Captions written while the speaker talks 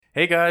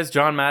Hey guys,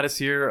 John Mattis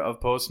here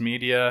of Post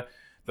Media,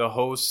 the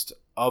host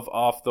of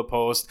Off the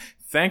Post.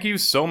 Thank you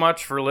so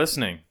much for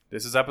listening.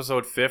 This is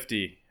episode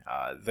 50,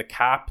 the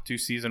cap to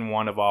season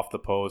 1 of Off the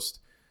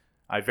Post.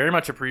 I very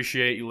much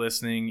appreciate you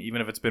listening,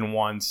 even if it's been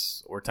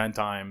once or 10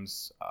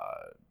 times.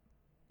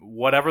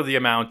 Whatever the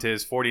amount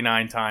is,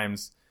 49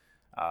 times,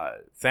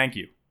 thank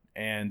you.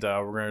 And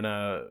we're going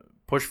to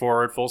push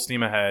forward, full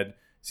steam ahead.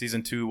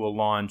 Season 2 will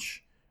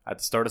launch at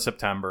the start of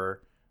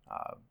September.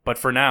 But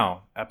for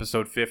now,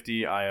 episode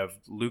 50, I have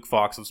Luke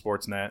Fox of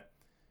Sportsnet,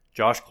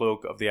 Josh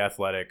Cloak of The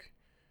Athletic,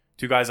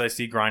 two guys I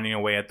see grinding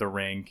away at the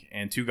rink,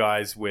 and two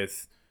guys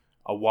with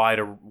a wide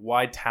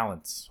array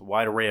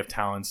of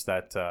talents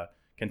that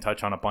can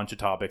touch on a bunch of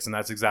topics, and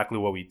that's exactly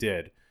what we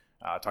did.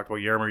 Talked about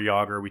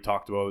Jagr, we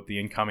talked about the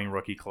incoming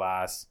rookie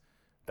class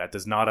that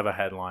does not have a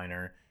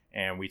headliner,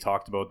 and we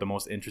talked about the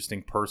most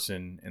interesting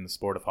person in the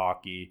sport of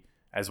hockey,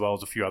 as well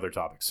as a few other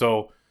topics.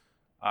 So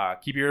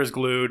keep your ears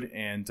glued,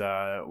 and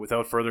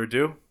without further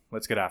ado,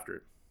 let's get after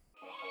it.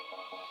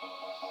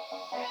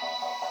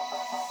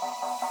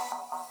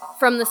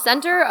 From the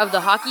center of the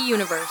hockey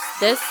universe,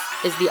 this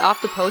is the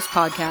Off the Post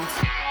podcast.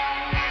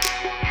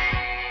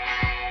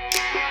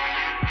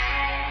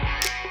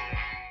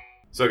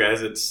 So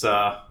guys, it's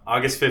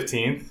August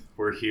 15th.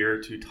 We're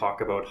here to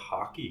talk about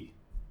hockey.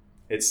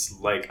 It's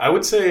like, I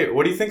would say,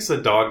 what do you think's the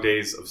dog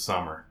days of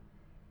summer?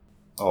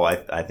 Oh,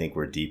 I think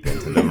we're deep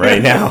into them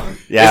right now.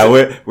 Yeah,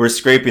 we're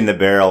scraping the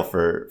barrel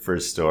for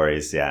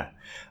stories. Yeah,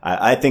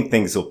 I think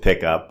things will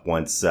pick up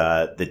once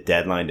the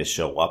deadline to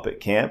show up at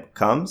camp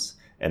comes,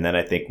 and then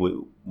I think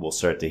we'll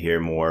start to hear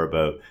more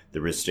about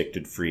the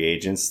restricted free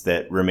agents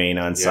that remain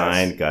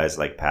unsigned, guys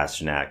like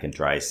Pasternak and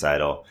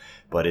Draisaitl.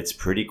 But it's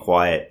pretty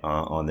quiet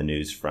on the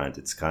news front.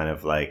 It's kind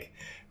of like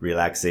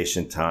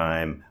relaxation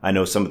time. I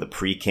know some of the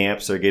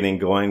pre-camps are getting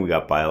going. We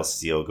got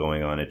BioSteel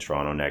going on in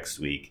Toronto next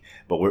week,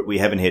 but we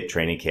haven't hit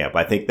training camp.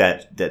 I think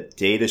that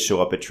day to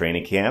show up at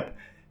training camp,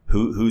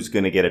 who's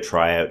going to get a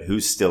tryout,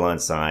 who's still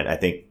unsigned, I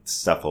think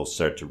stuff will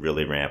start to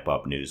really ramp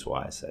up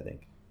news-wise, I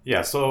think.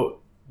 Yeah, so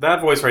that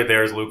voice right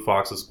there is Luke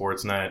Fox of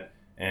Sportsnet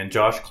and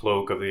Josh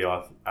Cloak of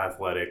The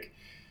Athletic.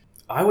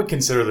 I would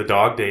consider the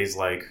dog days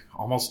like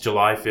almost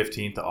July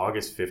 15th to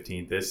August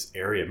 15th, this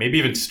area. Maybe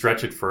even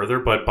stretch it further.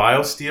 But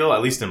BioSteel,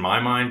 at least in my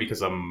mind,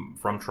 because I'm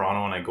from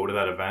Toronto and I go to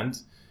that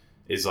event,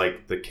 is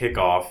like the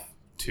kickoff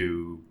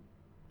to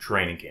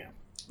training camp.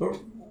 But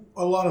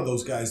a lot of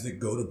those guys that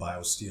go to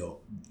BioSteel,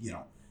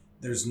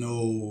 there's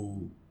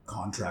no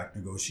contract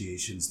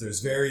negotiations. There's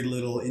very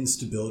little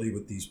instability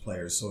with these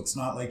players. So it's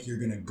not like you're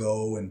going to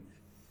go and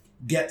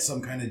get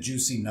some kind of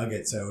juicy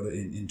nuggets out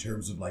in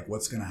terms of like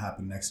what's going to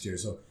happen next year.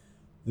 So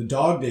the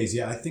dog days,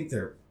 I think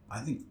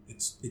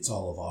it's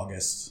all of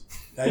August.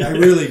 I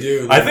really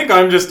do. I think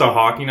I'm just a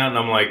hockey nut, and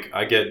I'm like,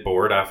 I get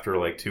bored after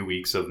like 2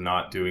 weeks of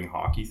not doing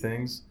hockey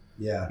things.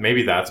 Yeah.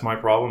 Maybe that's my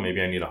problem.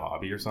 Maybe I need a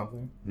hobby or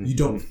something. You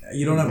don't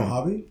have a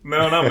hobby?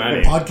 No, not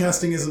many.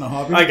 Podcasting isn't a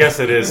hobby? I guess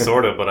it is,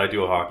 sort of, but I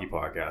do a hockey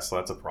podcast, so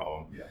that's a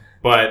problem. Yeah.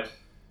 But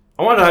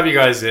I wanted to have you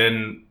guys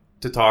in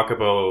to talk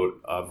about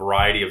a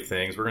variety of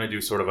things. We're going to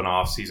do sort of an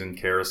off-season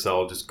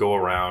carousel, just go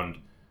around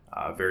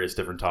various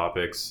different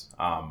topics.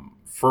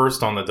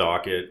 First on the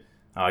docket,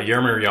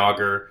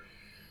 Jagr,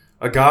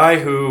 a guy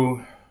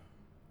who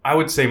I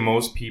would say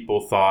most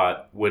people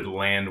thought would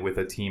land with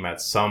a team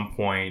at some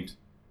point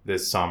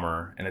this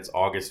summer, and it's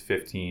August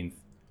 15th.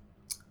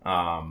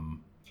 Or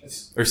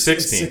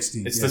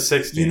 16th. It's the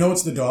 16th. You know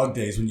it's the dog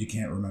days when you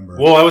can't remember.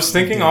 Well, I was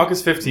thinking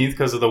August 15th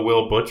because of the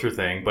Will Butcher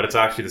thing, but it's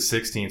actually the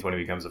 16th when he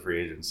becomes a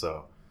free agent.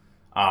 So,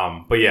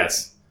 but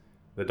yes,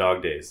 the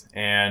dog days.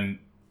 And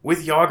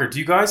with Jagr, do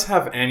you guys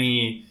have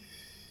any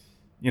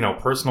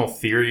personal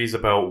theories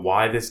about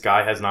why this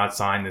guy has not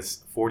signed?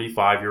 This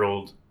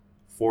 45-year-old,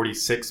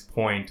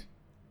 46-point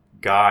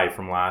guy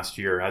from last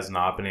year has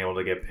not been able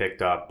to get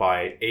picked up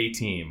by a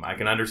team. I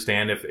can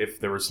understand if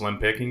there were slim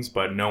pickings,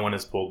 but no one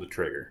has pulled the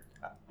trigger.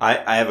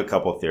 I have a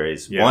couple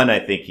theories. Yeah. One, I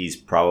think he's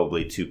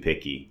probably too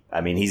picky.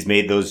 I mean, he's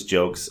made those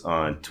jokes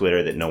on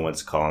Twitter that no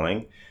one's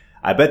calling.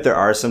 I bet there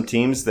are some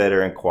teams that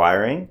are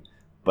inquiring,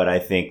 but I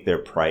think their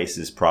price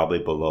is probably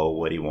below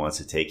what he wants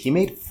to take. He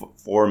made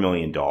 $4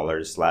 million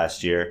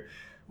last year.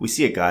 We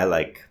see a guy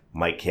like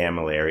Mike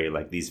Camilleri,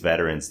 like these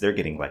veterans, they're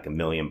getting like $1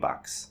 million,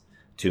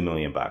 $2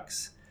 million.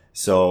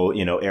 So,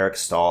 Eric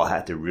Stahl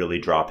had to really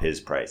drop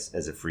his price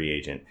as a free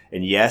agent.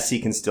 And yes,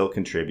 he can still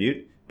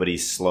contribute, but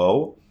he's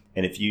slow.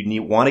 And if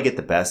you want to get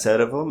the best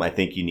out of him, I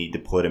think you need to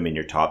put him in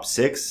your top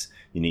 6.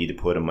 You need to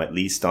put him at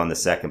least on the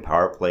second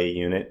power play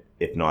unit,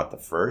 if not the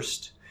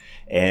first.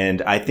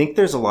 And I think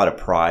there's a lot of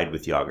pride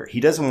with Jagr.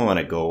 He doesn't want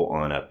to go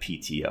on a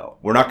PTO.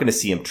 We're not going to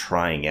see him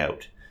trying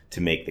out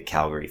to make the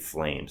Calgary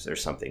Flames or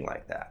something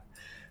like that.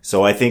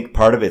 So I think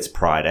part of it's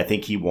pride. I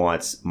think he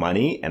wants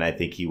money, and I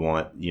think he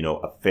wants,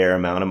 a fair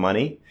amount of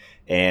money.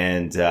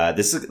 And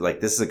this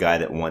is a guy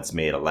that once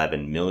made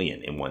 $11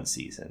 million in one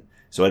season.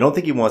 So I don't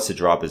think he wants to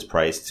drop his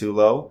price too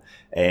low,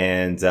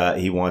 and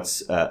he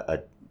wants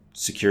a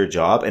secure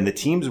job. And the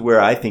teams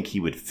where I think he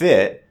would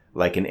fit,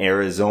 like in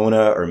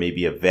Arizona or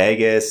maybe a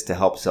Vegas to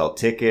help sell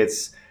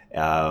tickets,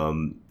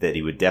 that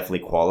he would definitely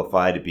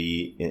qualify to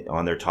be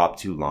on their top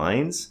 2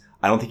 lines.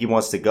 I don't think he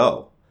wants to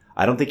go.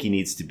 I don't think he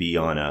needs to be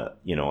on a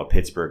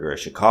Pittsburgh or a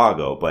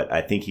Chicago, but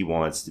I think he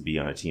wants to be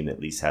on a team that at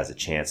least has a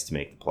chance to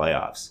make the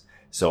playoffs.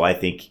 So I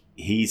think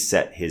he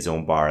set his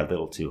own bar a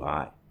little too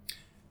high.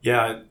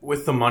 Yeah,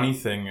 with the money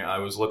thing, I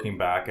was looking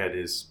back at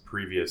his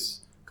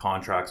previous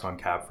contracts on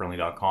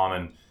capfriendly.com,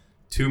 and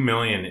 $2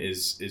 million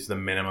is the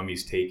minimum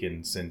he's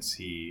taken since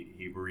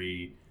he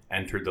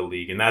re-entered the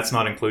league, and that's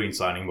not including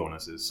signing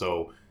bonuses.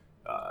 So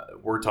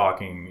we're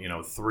talking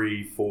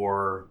 3,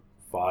 4,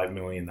 $5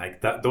 million, like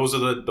that. Those are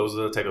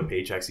the type of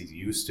paychecks he's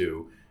used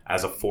to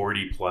as a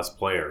 40+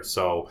 player.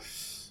 So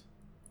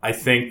I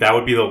think that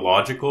would be the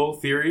logical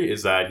theory,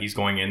 is that he's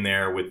going in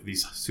there with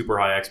these super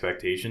high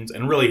expectations,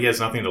 and really he has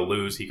nothing to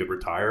lose. He could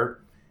retire,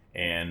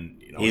 and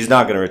he's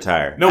not going to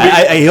retire. No,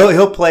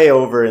 he'll play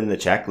over in the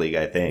Czech league,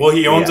 I think. Well,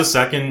 he owns a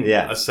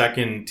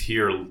second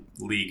tier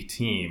league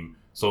team,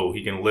 so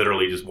he can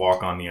literally just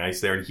walk on the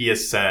ice there. And he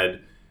has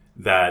said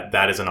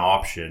that is an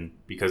option,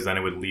 because then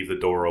it would leave the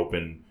door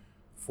open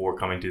for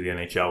coming to the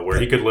NHL, where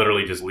he could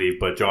literally just leave.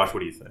 But Josh, what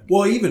do you think?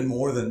 Well, even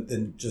more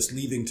than just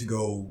leaving to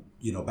go,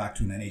 back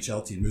to an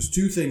NHL team. There's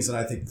 2 things that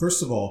I think.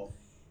 First of all,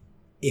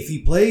 if he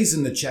plays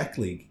in the Czech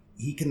league,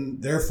 he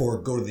can therefore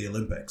go to the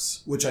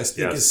Olympics, which I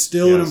think is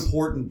still an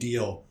important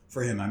deal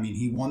for him. I mean,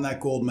 he won that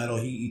gold medal.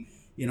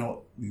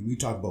 We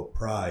talk about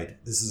pride.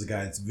 This is a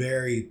guy that's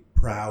very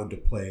proud to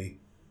play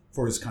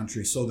for his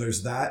country. So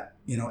there's that,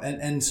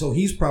 and so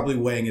he's probably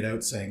weighing it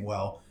out, saying,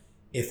 well,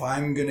 if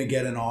I'm going to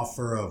get an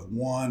offer of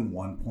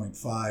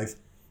 1.5,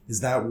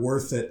 is that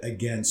worth it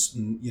against,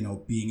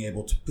 being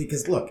able to,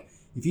 because look,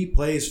 if he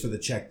plays for the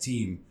Czech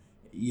team,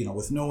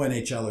 with no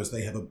NHLers,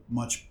 they have a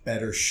much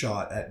better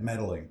shot at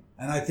medaling.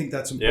 And I think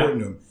that's important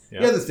to him.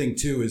 Yeah. The other thing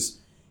too is,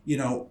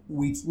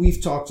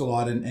 we've talked a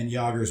lot, and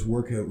Jagr's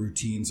workout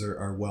routines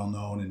are well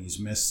known, and he's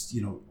missed,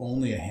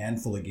 only a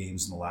handful of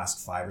games in the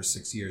last 5 or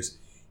 6 years.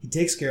 He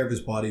takes care of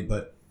his body,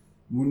 but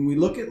when we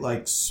look at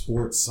like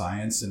sports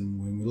science, and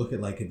when we look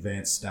at like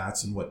advanced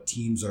stats and what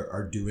teams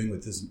are doing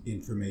with this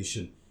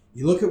information,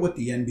 you look at what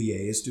the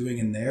NBA is doing,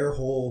 and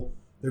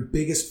their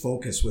biggest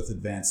focus with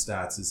advanced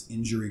stats is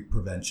injury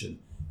prevention.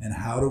 And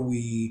how do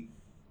we,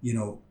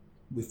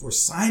 if we're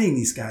signing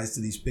these guys to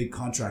these big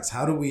contracts,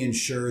 how do we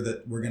ensure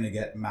that we're going to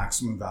get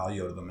maximum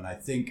value out of them? And I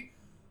think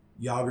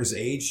Jagr's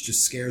age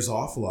just scares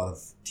off a lot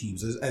of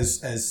teams.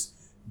 As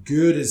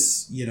good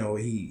as,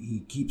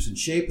 he keeps in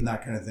shape and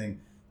that kind of thing,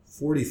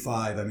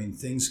 45, I mean,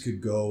 things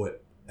could go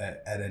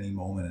at any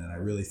moment. And I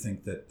really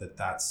think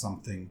that's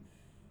something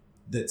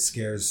that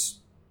scares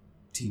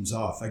teams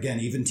off. Again,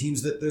 even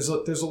teams that there's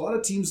a lot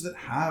of teams that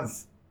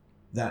have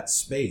that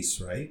space,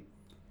 right?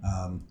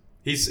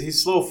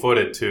 He's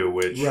slow-footed too,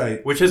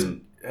 which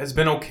has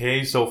been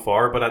okay so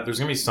far, but there's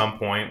gonna be some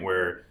point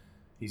where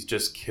he's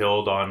just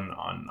killed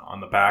on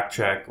the back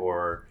check,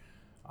 or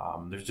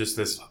there's just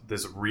this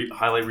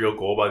highlight reel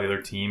goal by the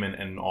other team,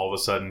 and all of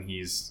a sudden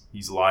he's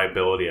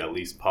liability, at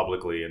least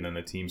publicly, and then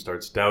the team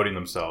starts doubting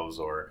themselves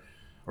or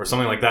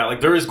something like that.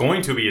 Like, there is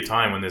going to be a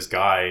time when this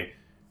guy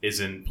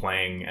isn't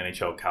playing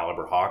NHL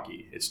caliber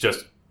hockey. It's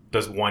just,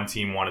 does one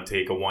team want to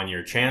take a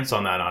 1-year chance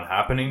on that not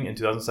happening in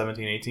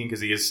 2017-18?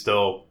 Because he is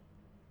still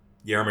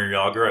Jaromir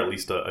Jagr, at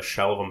least a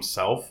shell of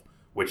himself,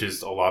 which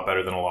is a lot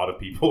better than a lot of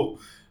people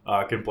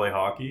can play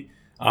hockey.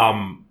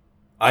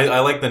 I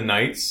like the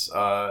Knights,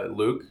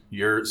 Luke.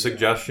 Your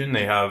suggestion,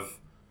 they have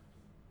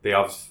a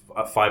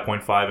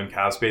 5.5 in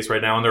cap space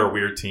right now, and they're a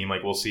weird team.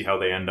 Like, we'll see how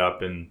they end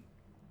up in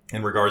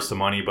regards to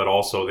money, but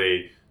also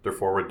their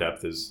forward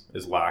depth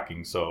is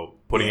lacking. So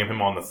putting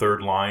him on the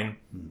third line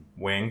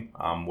wing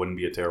wouldn't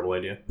be a terrible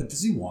idea. But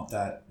does he want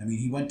that? I mean,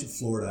 he went to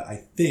Florida, I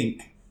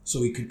think,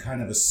 so he could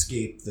kind of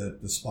escape the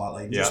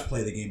spotlight and just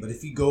play the game. But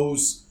if he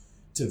goes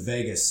to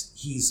Vegas,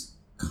 he's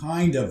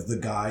kind of the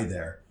guy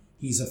there.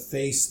 He's a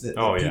face that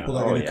people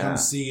are going to come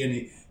see,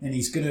 and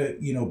he's going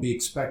to be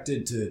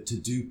expected to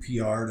do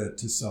PR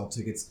to sell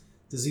tickets.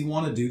 Does he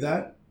want to do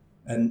that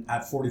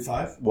at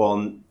 45?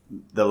 Well,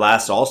 the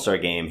last All-Star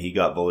game he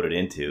got voted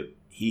into,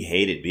 he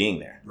hated being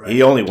there. Right.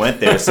 He only went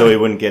there so he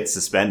wouldn't get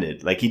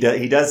suspended. Like, he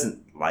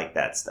doesn't like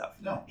that stuff.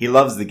 No. He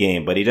loves the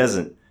game, but he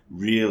doesn't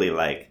really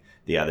like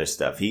the other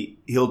stuff.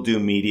 He'll do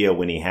media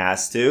when he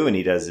has to, and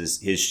he does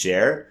his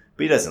share,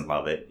 but he doesn't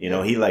love it.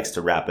 He likes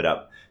to wrap it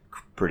up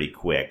pretty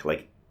quick.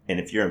 Like, and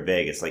if you're in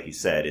Vegas, like you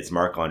said, it's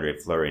Marc-Andre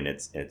Fleury and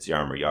it's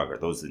Jaromir Jagr.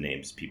 Those are the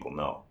names people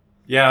know.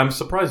 Yeah, I'm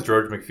surprised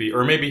George McPhee,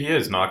 or maybe he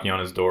is knocking on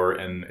his door,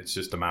 and it's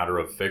just a matter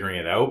of figuring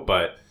it out.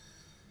 But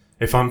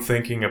if I'm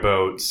thinking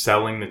about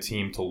selling the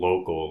team to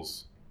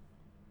locals,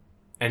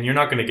 and you're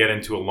not going to get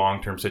into a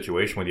long-term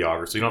situation with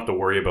Jagr, so you don't have to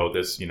worry about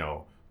this,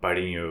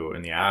 biting you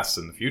in the ass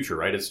in the future,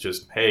 right? It's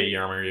just, hey,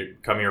 you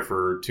come here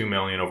for $2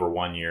 million over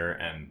 1 year,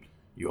 and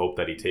you hope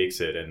that he takes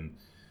it. And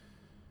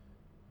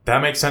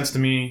that makes sense to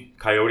me.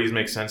 Coyotes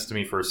make sense to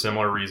me for a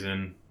similar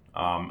reason,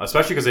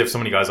 especially because they have so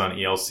many guys on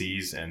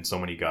ELCs and so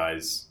many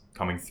guys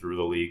coming through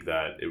the league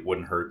that it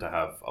wouldn't hurt to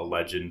have a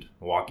legend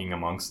walking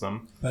amongst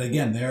them. But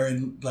again, they're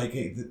in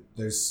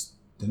there's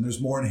then there's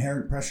more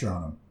inherent pressure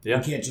on him.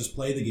 Yeah. He can't just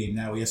play the game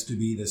now. He has to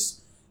be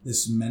this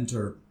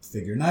mentor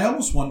figure. And I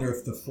almost wonder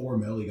if the $4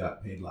 million he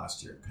got paid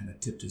last year kind of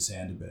tipped his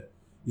hand a bit.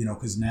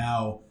 Because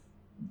now,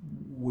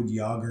 would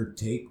Jagr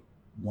take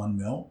 $1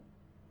 million?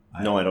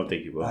 No, I don't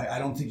think he will. I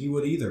don't think he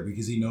would either,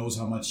 because he knows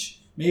how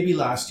much. Maybe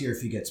last year,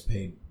 if he gets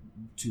paid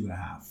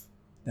 2.5,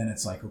 then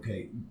it's like,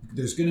 okay,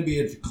 there's going to be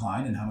a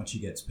decline in how much he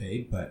gets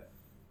paid, but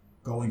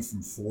going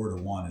from 4 to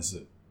 1 it's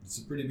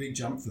a pretty big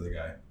jump for the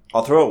guy.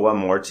 I'll throw out one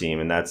more team,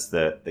 and that's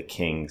the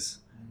Kings.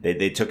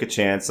 They took a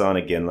chance on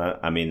Iginla.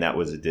 I mean, there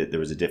was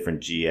a different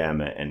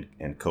GM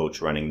and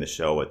coach running the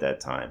show at that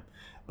time,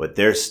 but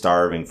they're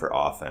starving for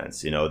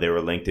offense. They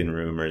were linked in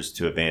rumors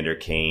to Evander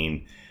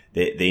Kane.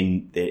 They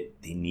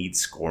need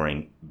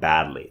scoring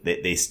badly.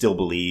 They still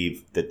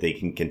believe that they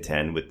can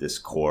contend with this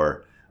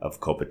core of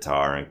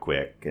Kopitar and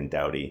Quick and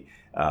Doughty.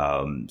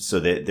 So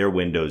that their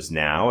window's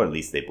now, or at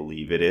least they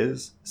believe it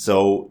is.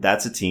 So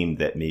that's a team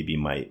that maybe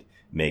might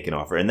make an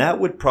offer. And that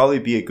would probably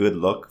be a good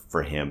look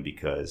for him,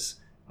 because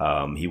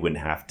he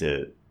wouldn't have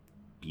to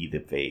be the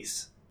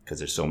face, because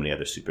there's so many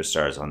other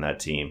superstars on that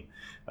team.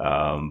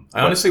 I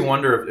honestly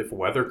wonder if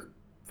weather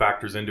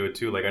factors into it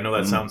too. Like, I know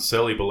that sounds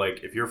silly, but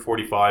like, if you're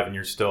 45 and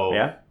you're still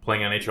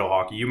playing NHL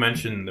hockey, you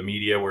mentioned the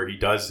media where he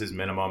does his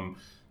minimum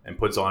and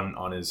puts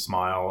on his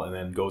smile and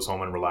then goes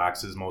home and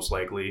relaxes, most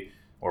likely,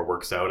 or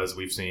works out, as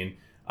we've seen.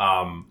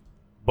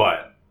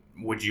 But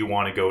would you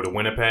want to go to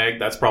Winnipeg?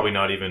 That's probably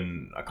not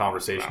even a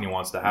conversation he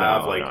wants to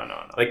have.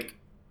 No. Like,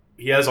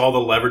 he has all the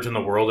leverage in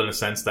the world in a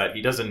sense that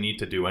he doesn't need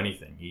to do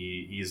anything.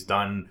 He's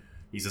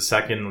a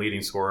second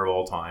leading scorer of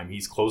all time.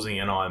 He's closing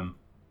in on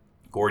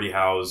Gordie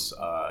Howe's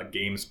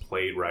games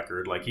played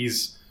record. Like,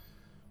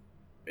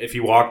 if he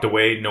walked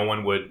away, no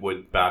one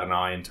would bat an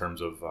eye in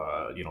terms of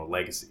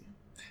legacy.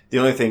 The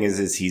only thing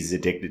is he's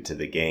addicted to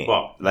the game.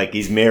 Well, like,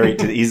 he's married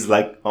to. He's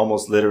like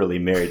almost literally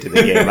married to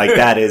the game. Like,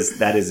 that is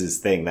his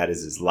thing. That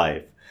is his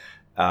life.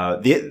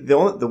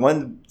 The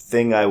one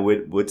thing I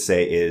would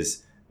say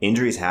is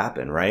injuries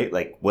happen, right?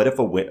 Like, what if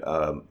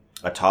a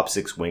top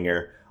 6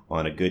 winger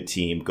on a good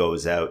team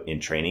goes out in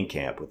training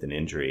camp with an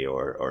injury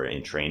or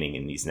in training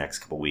in these next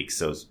couple of weeks?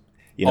 So,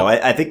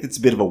 I think it's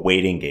a bit of a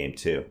waiting game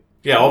too.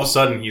 Yeah, all of a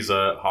sudden he's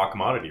a hot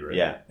commodity, right?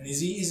 Yeah. And is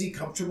he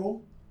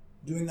comfortable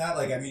doing that?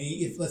 Like, I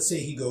mean, if let's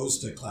say he goes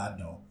to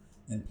Kladno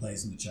and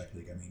plays in the Czech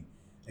League, I mean,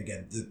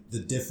 again, the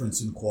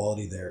difference in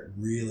quality there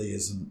really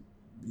isn't.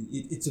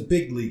 It's a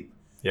big leap.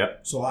 Yeah.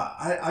 So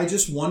I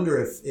just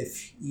wonder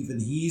if even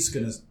he's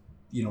gonna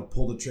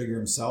pull the trigger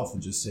himself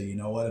and just say, you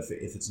know what,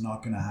 if it's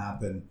not gonna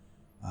happen.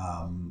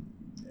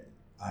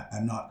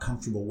 I'm not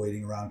comfortable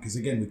waiting around, because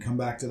again, we come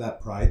back to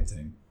that pride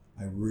thing.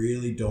 I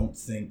really don't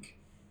think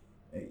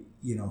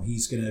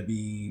he's going to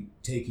be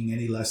taking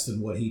any less than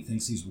what he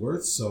thinks he's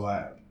worth. So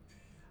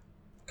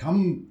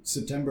come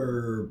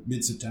mid-September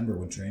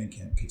when training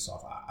camp kicks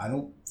off, I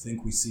don't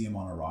think we see him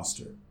on a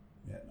roster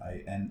yet.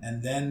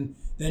 And then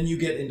you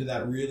get into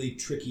that really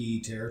tricky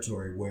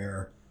territory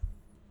where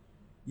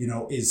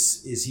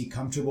is he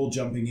comfortable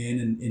jumping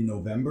in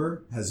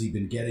November? Has he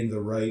been getting the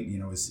right,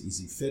 is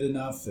he fit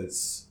enough?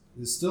 There's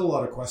still a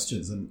lot of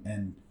questions,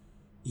 and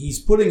he's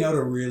putting out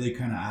a really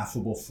kind of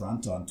affable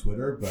front on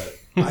Twitter, but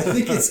I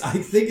think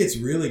it's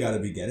really got to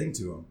be getting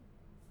to him.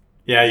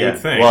 Yeah, you'd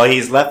think. Well,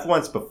 he's left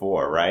once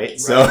before, right?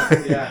 So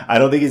yeah. I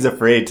don't think he's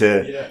afraid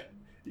to,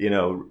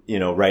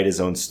 write his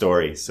own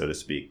story, so to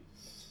speak.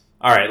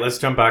 All right, let's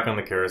jump back on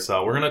the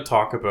carousel. We're going to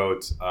talk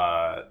about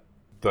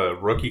the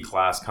rookie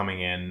class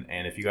coming in,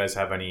 and if you guys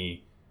have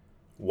any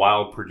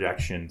wild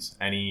projections,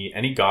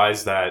 any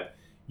guys that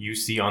you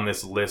see on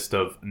this list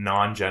of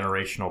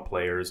non-generational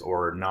players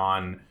or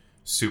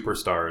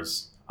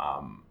non-superstars.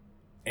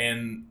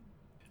 And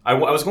I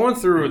was going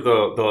through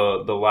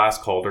the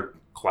last Calder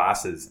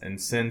classes,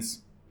 and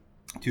since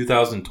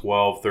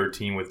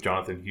 2012-13 with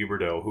Jonathan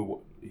Huberdeau,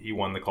 who he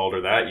won the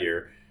Calder that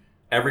year,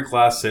 every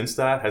class since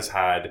that has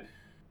had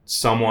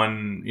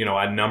someone,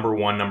 at number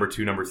 1, number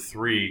 2, number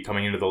 3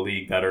 coming into the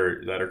league that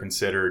are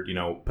considered,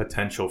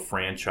 potential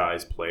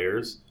franchise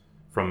players,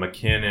 from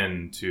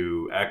McKinnon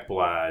to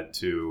Ekblad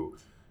to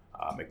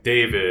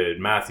McDavid,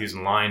 Matthews,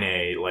 and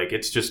Laine. Like,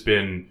 it's just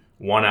been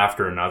one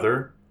after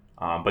another.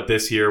 But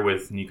this year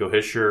with Nico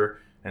Hischier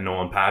and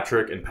Nolan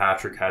Patrick, and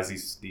Patrick has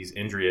these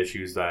injury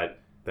issues that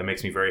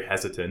makes me very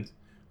hesitant.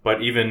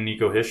 But even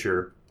Nico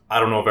Hischier, I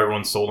don't know if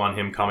everyone's sold on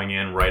him coming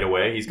in right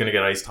away. He's going to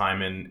get ice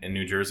time in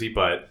New Jersey,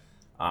 but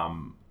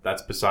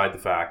that's beside the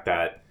fact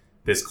that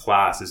this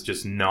class is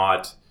just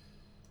not...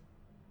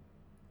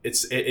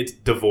 It's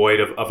devoid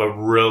of a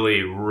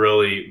really,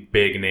 really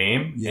big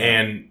name. Yeah.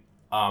 And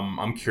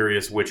I'm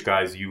curious which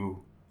guys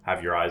you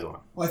have your eyes on.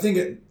 Well, I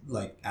think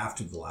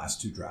after the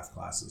last 2 draft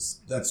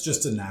classes, that's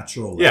just a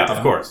natural letdown. Yeah,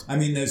 of course. I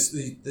mean,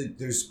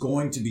 there's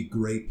going to be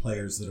great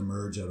players that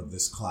emerge out of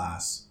this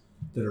class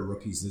that are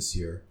rookies this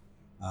year.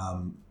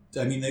 I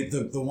mean,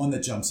 the one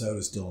that jumps out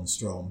is Dylan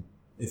Strome,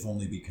 if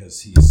only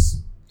because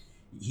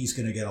he's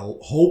going to get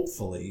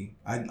hopefully,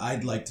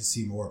 I'd like to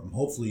see more of him.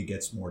 Hopefully he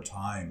gets more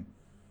time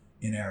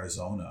in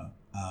Arizona.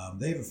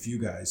 They have a few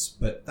guys,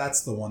 but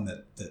that's the one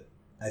that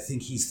I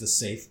think he's the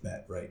safe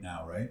bet right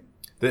now, right?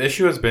 The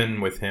issue has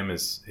been with him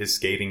is his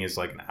skating is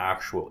like an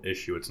actual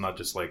issue. It's not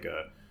just like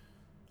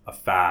a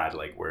fad,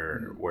 like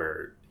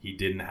where he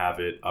didn't have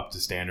it up to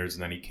standards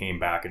and then he came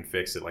back and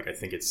fixed it. Like, I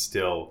think it's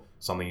still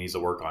something he needs to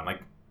work on.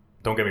 Like,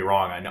 don't get me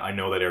wrong. I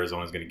know that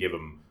Arizona's going to give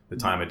him the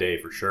time of day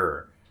for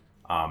sure.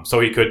 So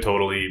he could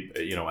totally,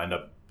 end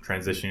up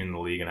transitioning in the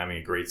league and having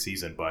a great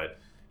season. But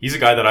he's a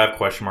guy that I have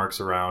question marks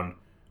around.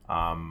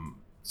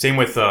 Same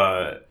with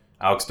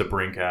Alex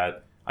DeBrincat.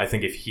 I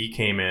think if he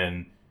came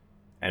in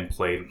and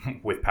played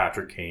with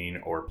Patrick Kane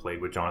or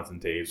played with Jonathan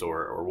Toews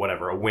or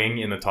whatever, a wing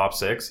in the top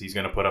 6, he's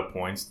going to put up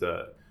points,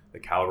 the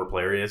caliber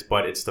player he is.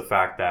 But it's the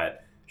fact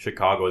that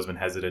Chicago has been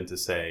hesitant to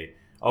say,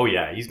 oh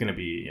yeah, he's going to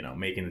be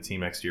making the team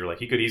next year. Like,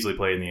 he could easily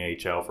play in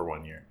the AHL for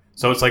 1 year.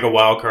 So it's like a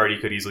wild card. He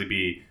could easily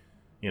be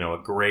a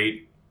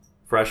great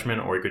freshman,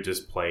 or he could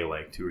just play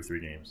like 2 or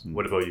 3 games.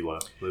 What about you,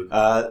 Luke?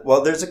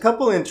 Well, there's a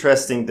couple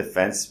interesting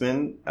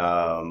defensemen,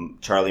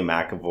 Charlie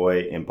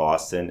McAvoy in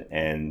Boston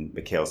and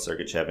Mikhail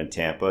Sergachev in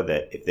Tampa,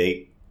 that if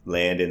they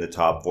land in the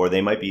top 4,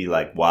 they might be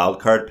like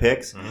wild card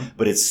picks. Mm-hmm.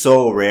 But it's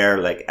so rare.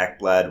 Like,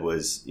 Ekblad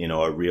was,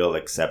 a real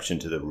exception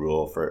to the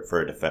rule for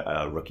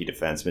a rookie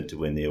defenseman to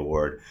win the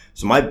award.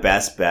 So my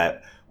best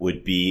bet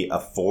would be a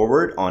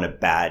forward on a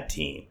bad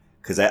team.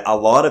 Because a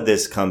lot of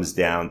this comes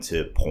down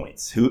to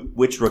points.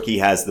 Which rookie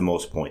has the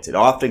most points? It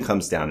often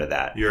comes down to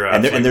that.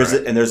 And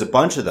there's a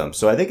bunch of them.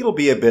 So I think it'll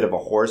be a bit of a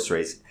horse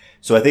race.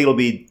 So I think it'll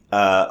be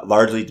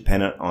largely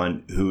dependent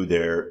on who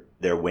their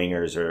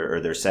wingers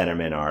or their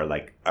centermen are,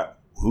 like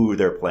who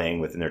they're playing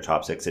with in their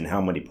top 6 and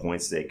how many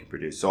points they can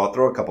produce. So I'll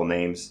throw a couple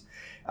names.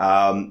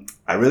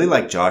 I really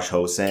like Josh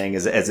Ho-Sang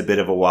as a bit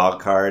of a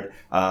wild card.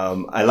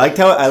 I liked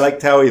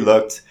how he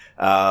looked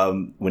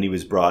when he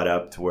was brought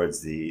up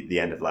towards the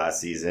end of last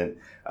season.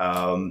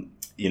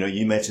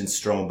 You mentioned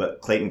Strome,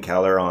 but Clayton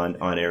Keller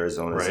on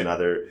Arizona is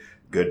another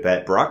good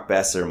bet. Brock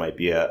Besser might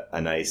be a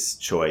nice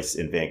choice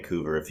in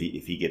Vancouver if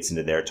he gets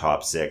into their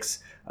top 6.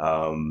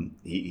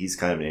 He's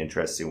kind of an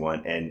interesting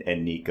one.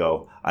 And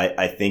Nico,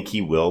 I think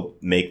he will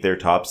make their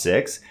top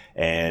 6,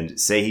 and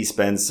say he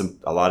spends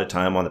a lot of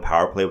time on the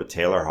power play with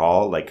Taylor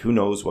Hall. Like, who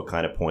knows what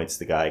kind of points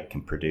the guy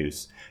can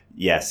produce.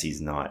 Yes,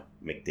 he's not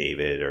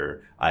McDavid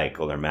or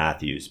Eichel or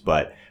Matthews,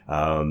 but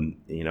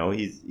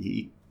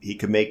he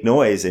could make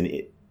noise,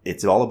 and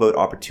it's all about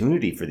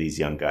opportunity for these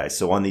young guys.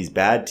 So on these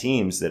bad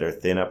teams that are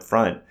thin up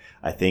front,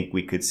 I think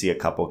we could see a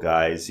couple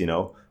guys,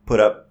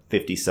 put up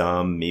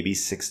 50-some, maybe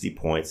 60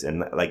 points,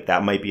 and like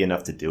that might be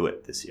enough to do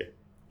it this year.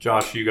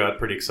 Josh, you got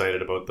pretty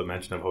excited about the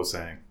mention of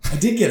Ho-Sang. I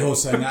did get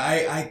Ho-Sang.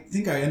 I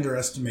think I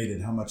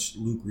underestimated how much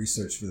Luke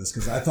researched for this,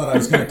 because I thought I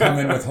was going to come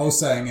in with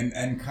Ho-Sang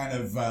and kind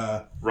of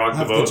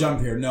have to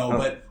jump here. No,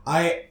 but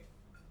I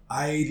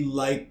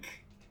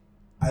like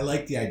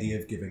the idea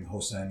of giving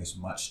Ho-Sang as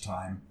much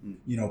time,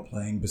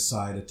 playing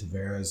beside a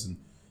Tavares and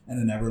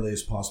an Eberle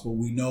as possible.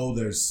 We know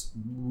there's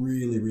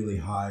really, really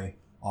high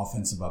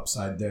offensive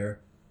upside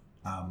there.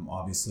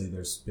 Obviously,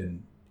 there's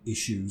been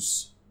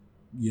issues,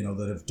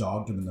 that have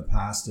dogged him in the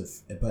past.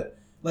 But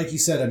like you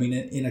said, I mean,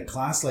 in a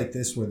class like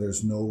this where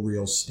there's no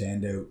real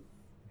standout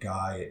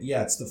guy,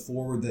 it's the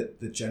forward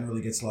that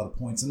generally gets a lot of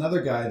points.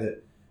 Another guy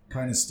that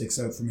kind of sticks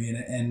out for me,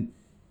 and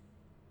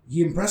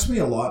he impressed me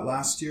a lot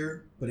last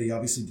year, but he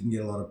obviously didn't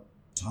get a lot of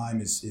time,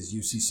 is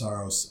UC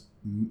Saros.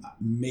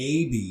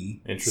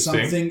 Maybe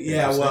something,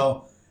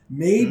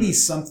 maybe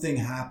something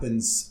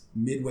happens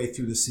midway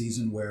through the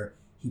season where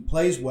he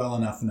plays well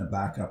enough in a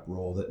backup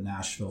role that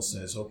Nashville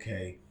says,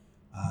 okay,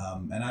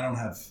 and I don't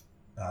have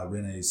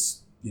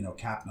Rene's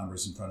cap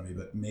numbers in front of me,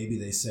 but maybe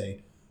they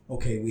say,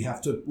 okay, we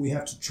have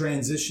to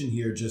transition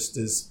here, just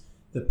as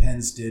the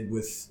Pens did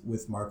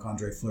with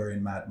Marc-Andre Fleury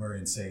and Matt Murray,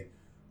 and say,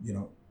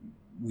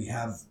 we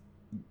have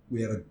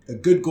a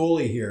good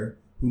goalie here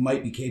who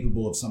might be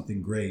capable of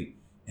something great,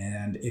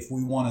 and if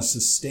we want to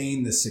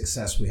sustain the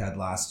success we had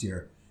last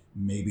year,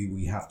 maybe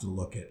we have to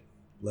look at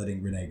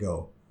letting Rene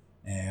go.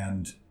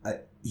 And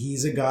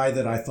he's a guy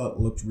that I thought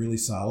looked really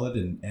solid,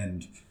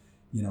 and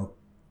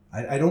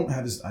I don't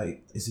have his.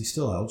 Is he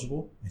still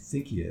eligible? I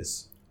think he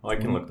is. I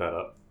can look that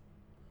up.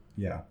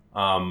 Yeah.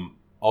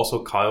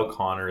 Also, Kyle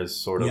Connor is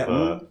sort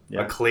of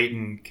a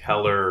Clayton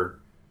Keller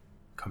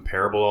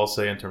comparable, I'll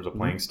say, in terms of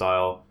playing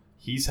style.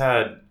 He's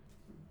had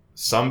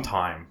some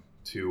time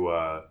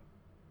to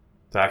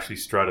actually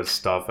strut his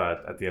stuff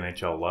at the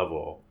NHL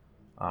level.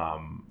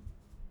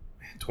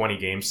 20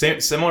 games,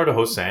 similar to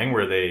Ho-Sang,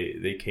 where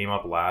they came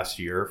up last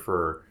year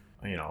for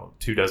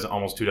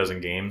almost 24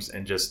 games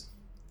and just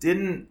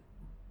didn't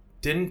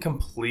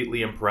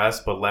completely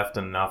impress, but left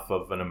enough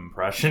of an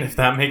impression, if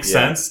that makes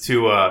sense,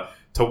 to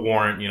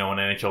warrant an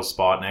NHL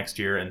spot next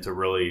year, and to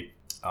really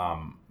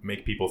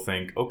make people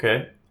think,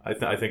 okay,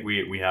 I think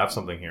we have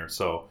something here.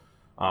 So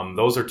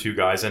those are 2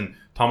 guys, and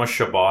Thomas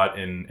Chabot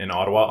in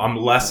Ottawa.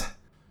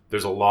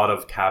 There's a lot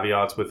of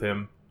caveats with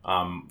him.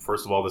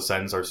 First of all, the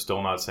Sens are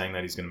still not saying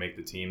that he's going to make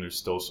the team. There's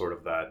still sort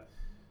of that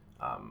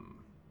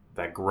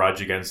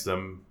grudge against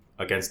him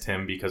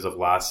because of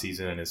last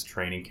season, and his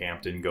training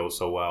camp didn't go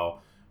so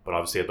well. But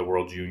obviously at the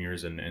World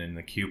Juniors and in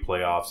the Q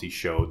playoffs, he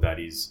showed that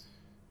he's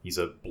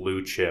a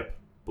blue chip,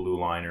 blue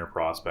liner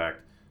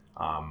prospect.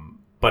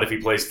 But if he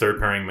plays third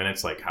pairing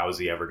minutes, like how is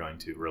he ever going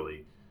to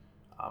really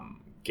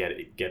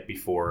get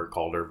before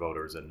Calder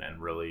voters and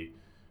really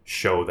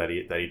show that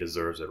he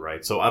deserves it,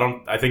 right? So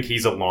I think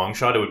he's a long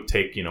shot. It would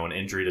take, an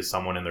injury to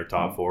someone in their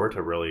top four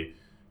to really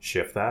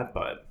shift that,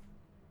 but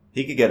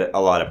he could get a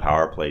lot of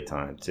power play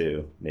time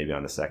too, maybe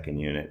on the second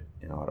unit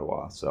in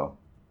Ottawa. So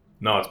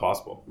no, it's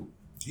possible.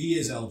 He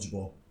is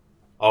eligible.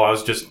 Oh, I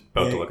was just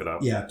about to look it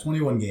up. Yeah,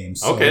 21 games.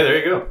 So okay, there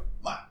you go.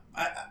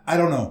 I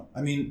don't know.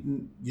 I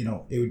mean,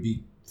 it would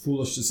be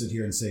foolish to sit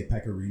here and say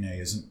Pekka Rinne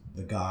isn't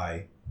the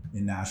guy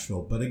in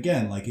Nashville. But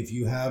again, like if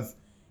you have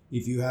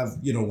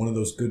one of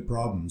those good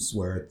problems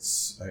where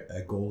it's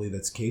a goalie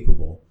that's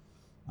capable,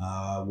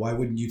 why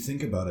wouldn't you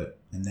think about it?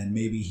 And then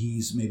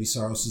maybe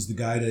Saros is the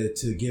guy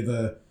to give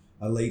a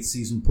late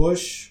season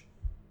push.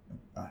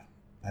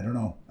 I don't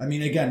know. I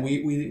mean, again,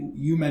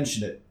 you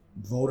mentioned it.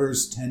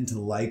 Voters tend to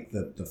like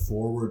the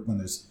forward when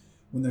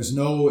there's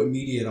no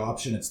immediate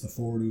option. It's the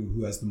forward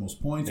who has the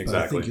most points. Exactly.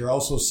 But I think you're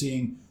also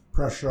seeing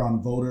pressure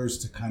on voters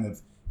to kind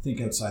of think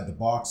outside the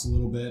box a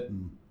little bit,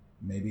 and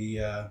maybe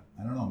I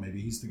don't know.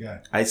 Maybe he's the guy.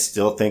 I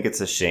still think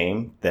it's a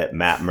shame that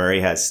Matt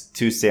Murray has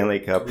 2 Stanley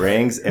Cup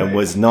rings and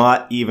was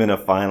not even a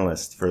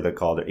finalist for the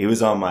Calder. He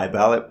was on my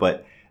ballot,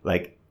 but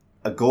like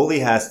a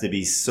goalie has to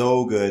be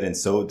so good and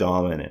so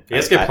dominant. He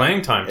has to get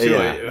playing time too.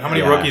 Yeah, how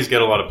many rookies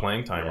get a lot of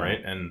playing time,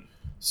 right? And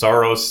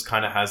Saros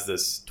kind of has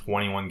this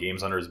 21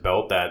 games under his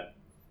belt that,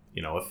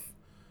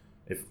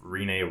 if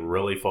Rinne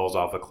really falls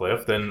off a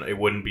cliff, then it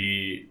wouldn't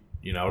be,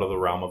 out of the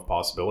realm of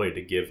possibility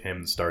to give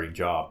him the starting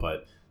job.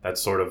 But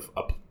that's sort of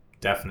a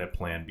definite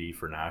plan B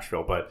for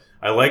Nashville. But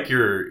I like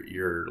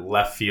your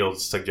left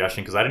field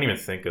suggestion because I didn't even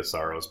think of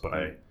Saros, but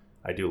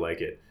I do like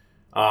it.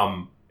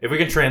 If we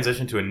can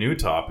transition to a new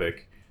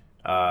topic,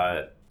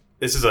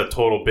 this is a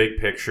total big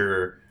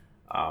picture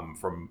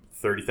from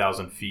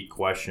 30,000 feet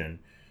question.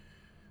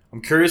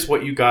 I'm curious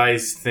what you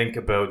guys think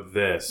about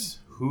this.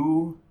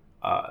 Who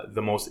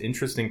the most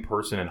interesting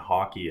person in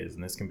hockey is.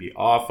 And this can be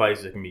off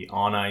ice, it can be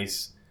on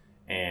ice,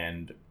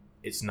 and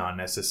it's not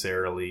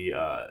necessarily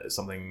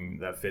something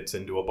that fits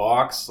into a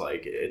box.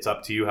 Like, it's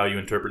up to you how you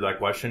interpret that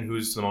question.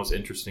 Who's the most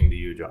interesting to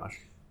you, Josh?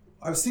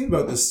 I was thinking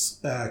about this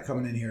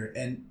coming in here,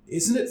 and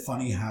isn't it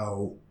funny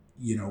how,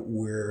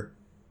 we're,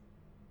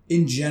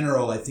 in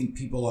general, I think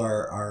people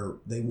are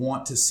they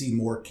want to see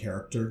more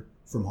character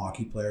from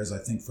hockey players. I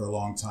think for a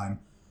long time,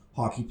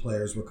 hockey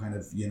players were kind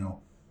of,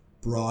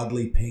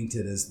 broadly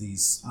painted as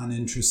these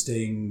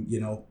uninteresting,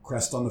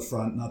 crest on the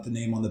front, not the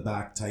name on the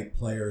back type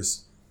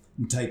players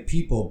and type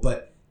people.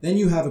 But then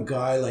you have a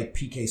guy like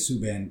PK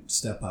Subban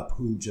step up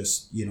who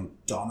just,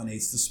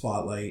 dominates the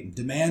spotlight and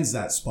demands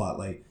that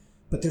spotlight.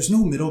 But there's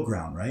no middle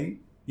ground, right?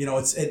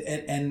 It's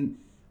and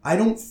I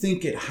don't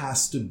think it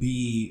has to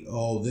be,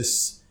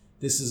 this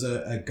is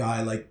a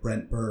guy like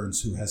Brent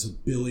Burns who has a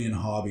billion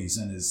hobbies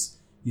and is,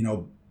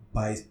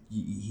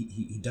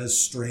 he does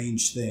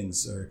strange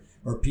things,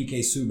 or PK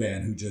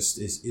Subban who just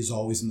is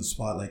always in the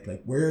spotlight.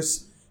 Like,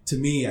 to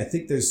me, I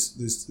think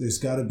there's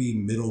got to be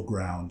middle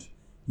ground.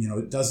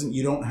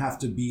 You don't have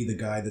to be the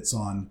guy that's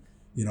on,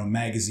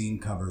 magazine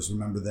covers.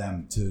 Remember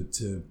them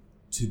to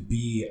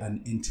be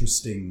an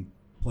interesting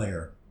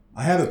player.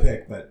 I have a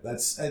pick, but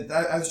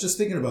I was just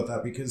thinking about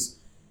that because,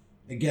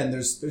 again,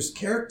 there's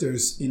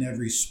characters in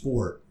every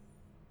sport,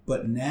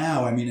 but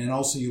now, I mean, and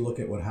also you look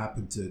at what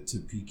happened to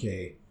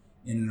PK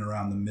in and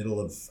around the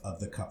middle of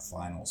the Cup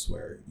finals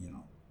where,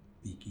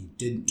 he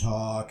didn't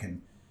talk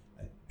and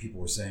people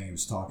were saying he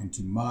was talking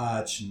too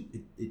much,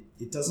 and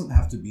it doesn't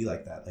have to be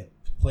like that. Like,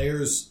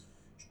 players,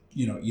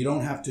 you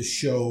don't have to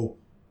show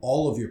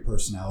all of your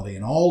personality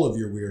and all of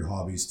your weird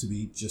hobbies to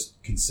be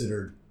just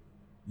considered,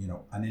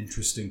 an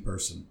interesting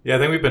person. Yeah, I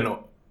think we've been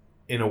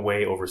in a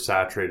way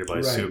oversaturated by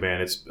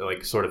Subban. It's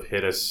like sort of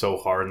hit us so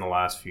hard in the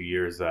last few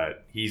years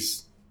that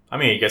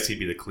I guess he'd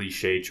be the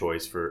cliche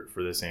choice for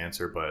this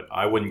answer, but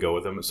I wouldn't go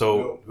with him.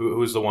 So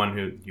who's the one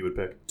who you would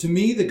pick? To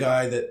me, the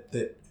guy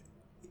that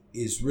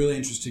is really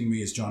interesting to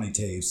me is Johnny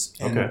Taves.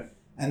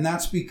 And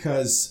that's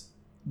because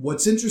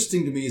what's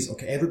interesting to me is,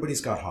 okay,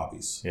 everybody's got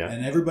hobbies. Yeah.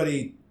 And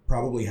everybody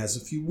probably has a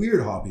few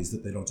weird hobbies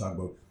that they don't talk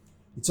about.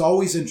 It's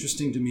always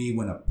interesting to me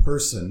when a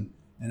person,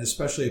 and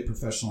especially a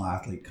professional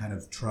athlete, kind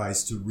of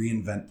tries to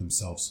reinvent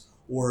themselves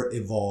or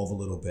evolve a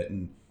little bit.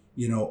 And,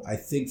 I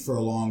think for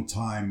a long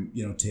time,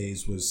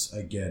 Taves was,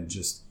 again,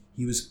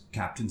 he was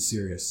Captain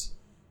Serious.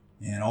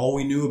 And all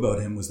we knew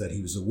about him was that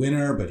he was a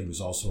winner, but he was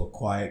also a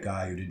quiet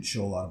guy who didn't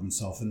show a lot of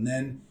himself. And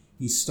then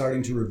he's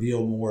starting to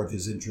reveal more of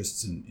his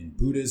interests in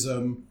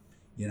Buddhism,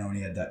 and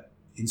he had that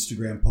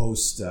Instagram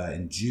post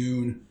in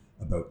June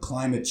about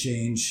climate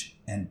change.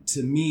 And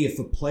to me, if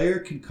a player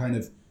can kind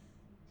of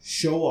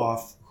show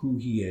off who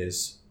he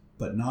is,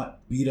 but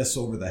not beat us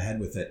over the head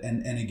with it.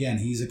 And again,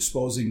 he's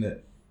exposing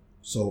that.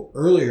 So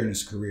earlier in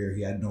his career,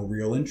 he had no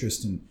real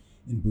interest in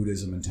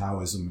Buddhism and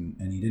Taoism,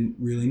 and he didn't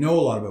really know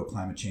a lot about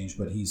climate change,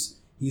 but he's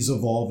he's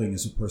evolving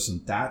as a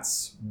person.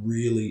 That's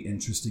really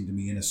interesting to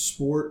me in a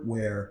sport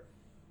where,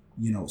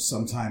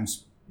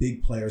 sometimes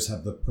big players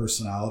have the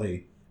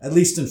personality, at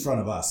least in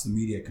front of us, the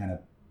media kind of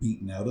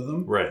beaten out of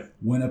them. Right.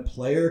 When a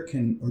player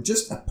can, or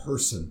just a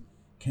person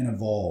can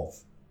evolve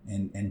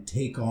and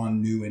take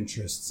on new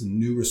interests and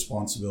new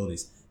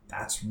responsibilities,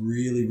 that's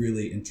really,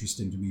 really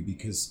interesting to me,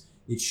 because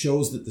it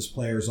shows that this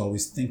player is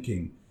always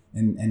thinking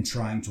and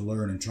trying to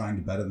learn and trying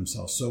to better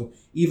themselves. So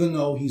even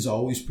though he's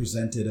always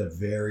presented a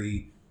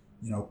very,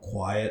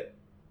 quiet,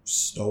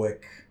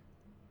 stoic,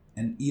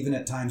 and even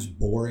at times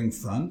boring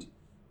front,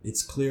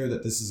 it's clear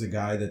that this is a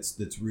guy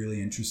that's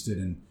really interested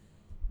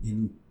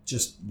in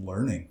just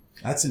learning.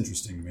 That's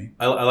interesting to me.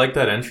 I like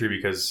that entry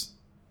because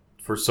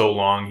for so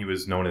long he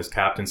was known as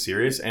Captain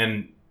Serious,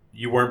 and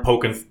you weren't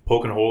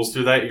poking holes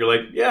through that. You're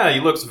like, yeah, he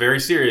looks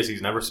very serious.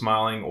 He's never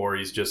smiling, or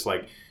he's just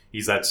like,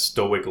 he's that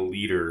stoic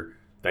leader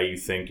that you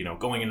think,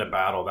 going into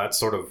battle, that's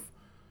sort of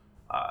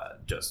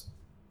just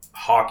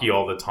hockey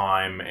all the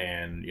time.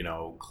 And,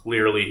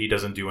 clearly he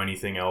doesn't do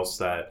anything else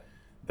that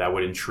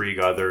would intrigue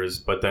others.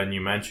 But then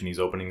you mentioned he's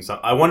opening some.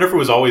 I wonder if it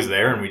was always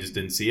there and we just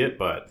didn't see it.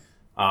 But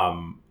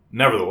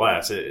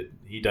nevertheless,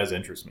 he does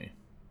interest me.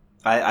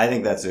 I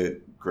think that's a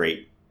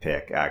great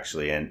pick,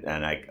 actually. And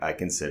I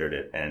considered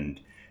it.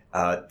 And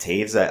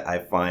Taves, I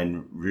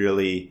find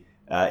really...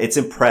 it's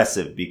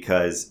impressive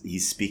because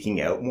he's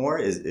speaking out more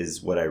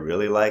is what I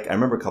really like. I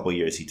remember a couple of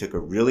years he took a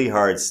really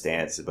hard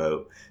stance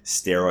about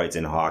steroids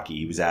in hockey.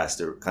 He was asked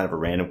a kind of a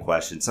random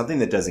question, something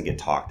that doesn't get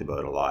talked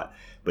about a lot,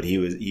 but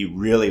he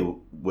really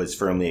was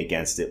firmly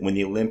against it. When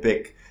the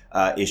Olympic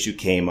issue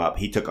came up,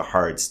 he took a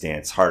hard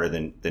stance, harder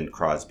than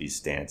Crosby's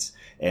stance.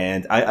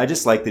 And I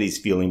just like that he's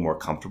feeling more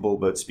comfortable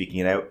about speaking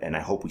it out, and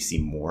I hope we see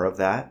more of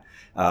that.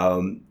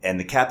 And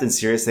the Captain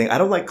Serious thing, I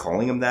don't like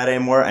calling him that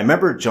anymore. I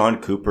remember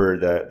John Cooper,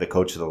 the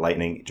coach of the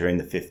Lightning during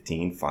the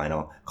 15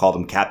 final, called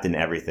him Captain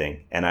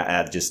Everything. And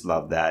I just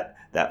love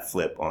that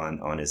flip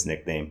on his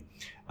nickname.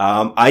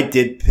 I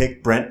did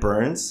pick Brent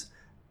Burns,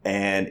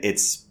 and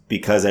it's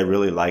because I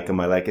really like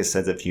him. I like his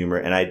sense of humor.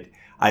 And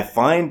I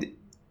find,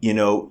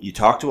 you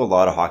talk to a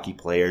lot of hockey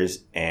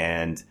players,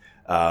 and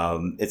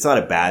it's not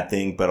a bad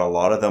thing, but a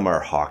lot of them are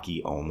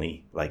hockey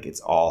only. Like,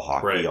 it's all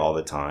hockey right. all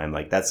the time.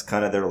 Like, that's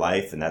kind of their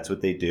life, and that's what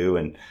they do.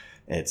 And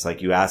it's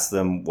like you ask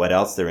them what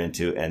else they're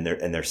into, and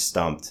they're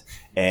stumped.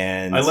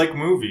 And I like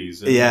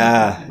movies. And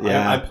yeah.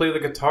 I play the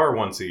guitar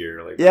once a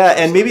year. Like, yeah,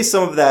 and maybe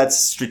some of that's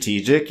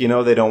strategic. They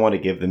don't want to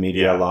give the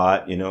media a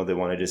lot. They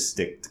want to just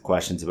stick to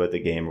questions about the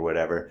game or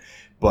whatever.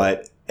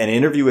 But an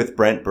interview with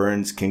Brent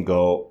Burns can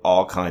go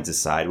all kinds of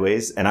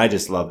sideways. And I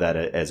just love that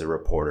as a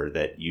reporter,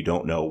 that you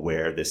don't know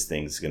where this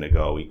thing's going to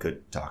go. We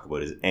could talk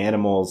about his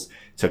animals,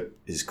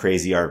 his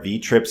crazy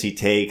RV trips he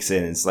takes.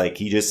 And it's like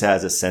he just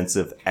has a sense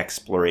of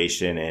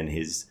exploration and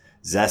his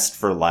zest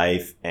for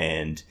life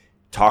and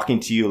talking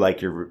to you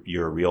like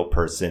you're a real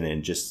person.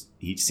 And just,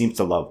 he seems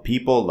to love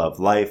people, love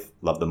life,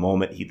 love the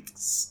moment. He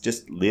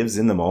just lives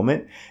in the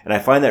moment. And I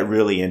find that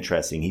really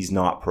interesting. He's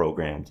not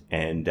programmed,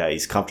 and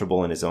he's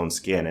comfortable in his own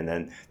skin. And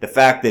then the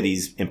fact that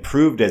he's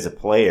improved as a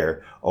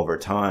player over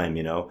time,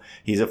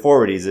 he's a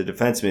forward, he's a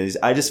defenseman.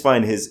 I just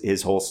find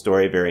his whole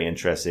story very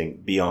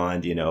interesting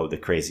beyond, the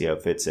crazy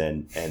outfits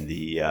and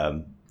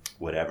the,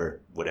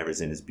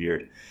 whatever's in his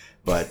beard.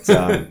 But,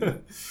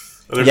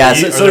 yeah,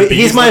 so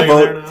he's my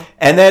vote.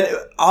 And then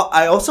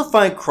I also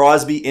find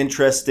Crosby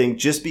interesting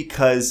just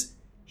because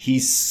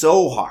he's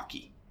so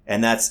hockey.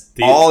 And that's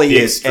all he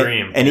is.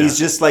 And he's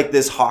just like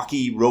this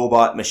hockey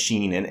robot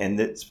machine.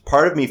 And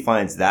part of me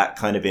finds that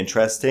kind of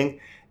interesting.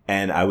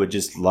 And I would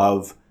just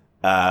love,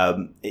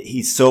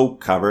 he's so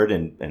covered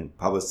and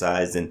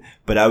publicized.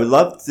 But I would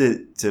love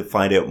to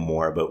find out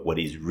more about what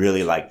he's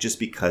really like, just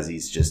because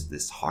he's just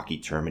this hockey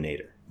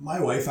terminator. My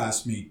wife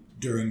asked me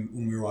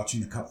when we were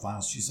watching the Cup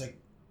finals, she's like,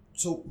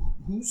 so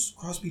who's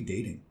Crosby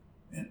dating?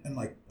 And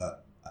like,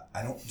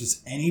 I don't,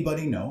 does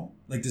anybody know?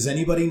 Like, does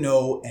anybody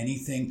know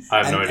anything?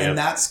 I have no idea. And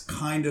that's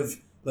kind of,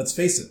 let's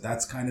face it,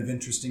 that's kind of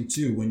interesting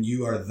too. When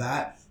you are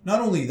that,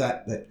 not only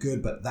that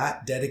good, but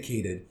that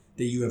dedicated,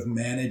 that you have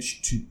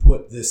managed to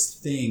put this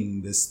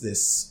thing,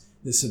 this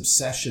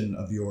obsession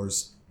of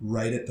yours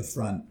right at the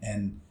front.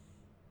 And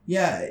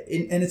yeah,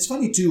 and it's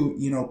funny too,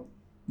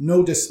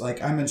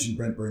 like I mentioned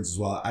Brent Burns as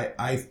well.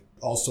 I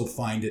also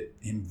find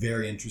him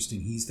very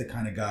interesting. He's the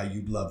kind of guy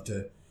you'd love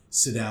to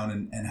sit down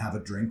and have a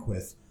drink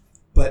with.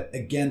 But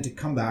again, to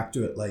come back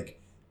to it,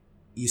 like,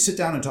 you sit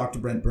down and talk to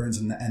Brent Burns,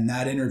 and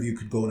that interview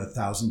could go in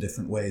 1,000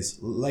 different ways.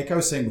 Like I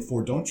was saying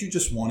before, don't you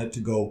just want it to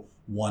go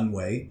one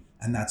way,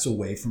 and that's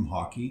away from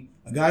hockey?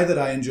 A guy that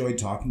I enjoyed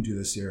talking to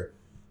this year,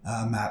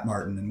 Matt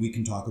Martin, and we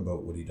can talk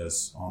about what he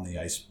does on the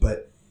ice,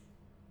 but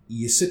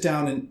you sit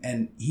down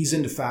and he's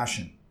into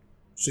fashion.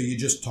 So you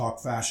just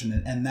talk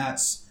fashion, and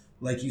that's,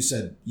 like you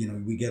said,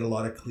 we get a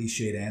lot of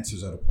cliched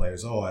answers out of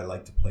players. Oh, I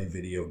like to play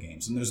video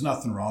games. And there's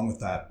nothing wrong with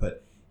that.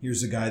 But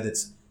here's a guy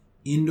that's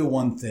into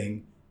one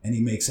thing, and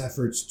he makes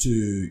efforts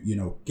to,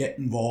 get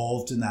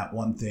involved in that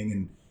one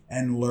thing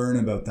and learn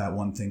about that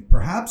one thing.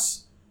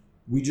 Perhaps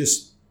we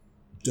just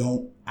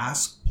don't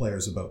ask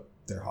players about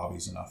their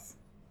hobbies enough.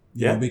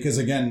 You know, because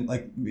again,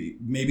 like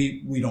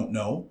maybe we don't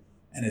know,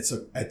 and it's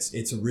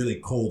a really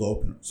cold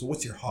opener. So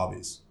what's your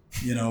hobbies?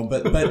 You know,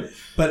 but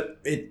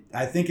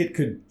I think it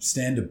could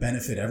stand to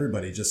benefit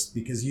everybody just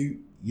because you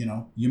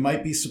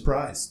might be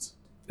surprised.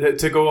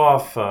 To go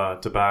off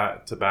to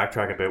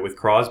backtrack a bit with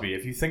Crosby,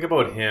 if you think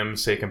about him,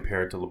 say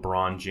compared to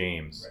LeBron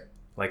James, right.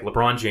 Like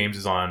LeBron James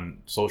is on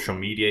social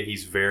media,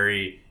 he's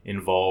very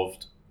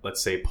involved,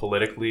 let's say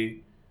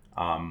politically,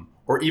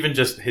 or even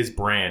just his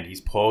brand.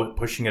 He's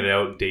pushing it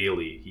out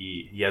daily.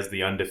 He has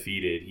the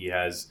undefeated. He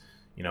has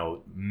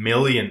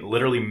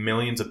literally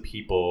millions of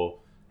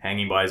people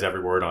hanging by his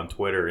every word on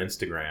Twitter,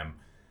 Instagram,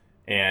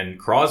 and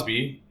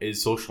Crosby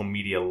is social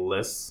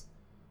media-less,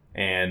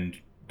 and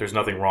there's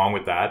nothing wrong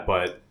with that.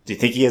 But do you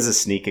think he has a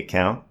sneak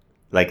account?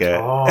 Like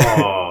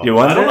a you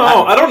wonder?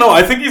 I don't know.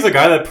 I think he's a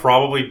guy that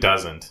probably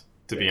doesn't,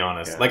 to be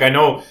honest. Yeah. Like I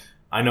know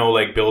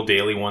like Bill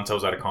Daly, once I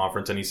was at a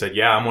conference and he said,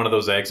 yeah, I'm one of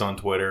those eggs on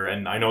Twitter.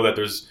 And I know that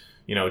there's,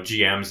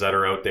 GMs that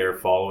are out there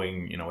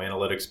following,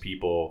 analytics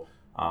people,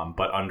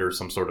 but under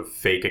some sort of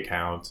fake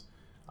account,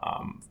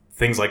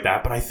 things like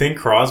that. But I think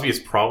Crosby is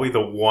probably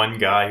the one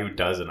guy who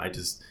doesn't.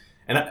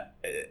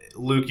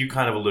 Luke, you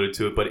kind of alluded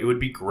to it, but it would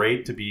be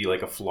great to be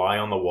like a fly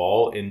on the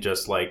wall in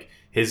just like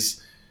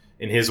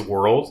in his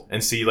world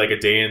and see like a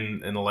day in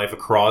the life of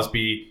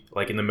Crosby,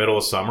 like in the middle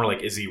of summer.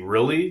 Like, is he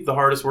really the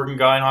hardest working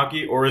guy in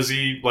hockey, or is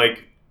he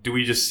like, do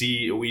we just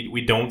see,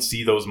 we don't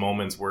see those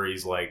moments where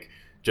he's like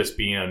just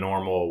being a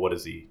normal, what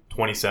is he,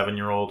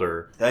 27-year-old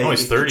or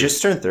he's 30. He just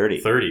turned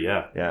 30. 30,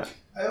 yeah. Yeah.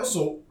 I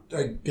also,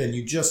 again,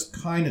 you just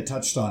kind of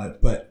touched on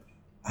it, but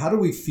how do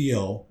we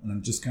feel, and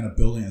I'm just kind of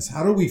building this,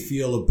 how do we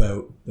feel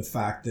about the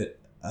fact that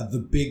the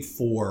big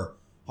four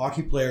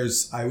hockey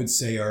players, I would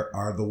say,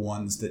 are the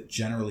ones that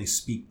generally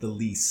speak the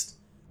least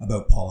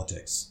about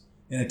politics?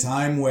 In a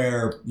time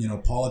where,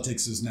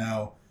 politics is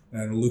now,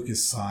 and Luke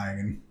is sighing.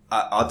 And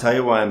I'll tell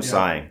you why I'm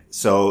sighing.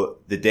 So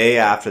the day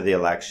after the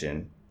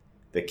election,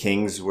 the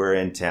Kings were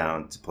in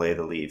town to play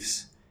the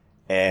Leafs.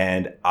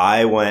 And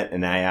I went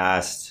and I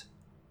asked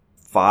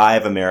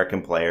 5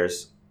 American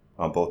players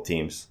on both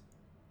teams,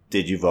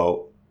 did you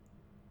vote?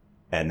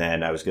 And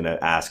then I was going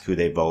to ask who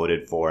they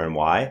voted for and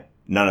why.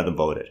 None of them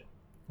voted.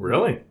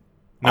 Really?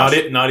 Not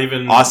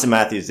even... Austin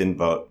Matthews didn't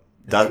vote.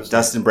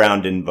 Dustin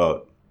Brown didn't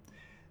vote.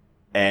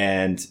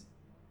 And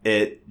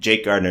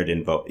Jake Gardner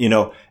didn't vote.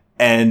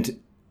 And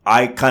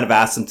I kind of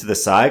asked them to the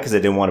side because I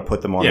didn't want to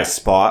put them on the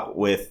spot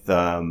with...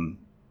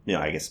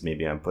 I guess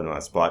maybe I'm putting them on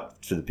the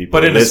spot for the people.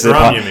 But in a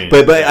scrum, you mean?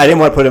 But I didn't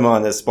want to put them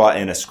on the spot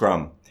in a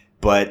scrum.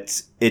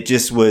 But it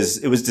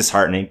was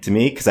disheartening to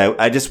me because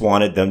I just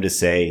wanted them to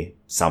say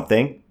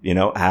something,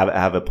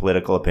 have a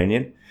political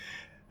opinion.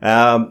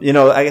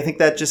 I think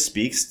that just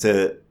speaks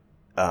to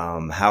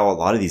how a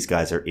lot of these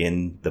guys are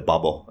in the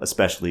bubble,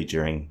 especially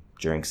during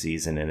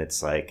season. And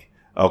it's like,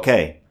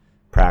 okay,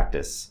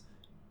 practice,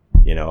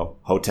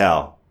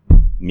 hotel,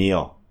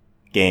 meal,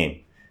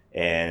 game.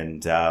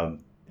 And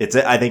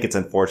I think it's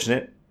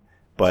unfortunate.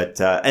 But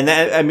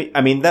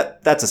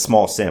that's a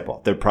small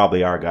sample. There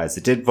probably are guys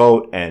that did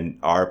vote and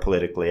are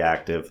politically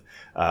active,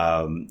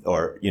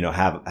 or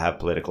have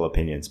political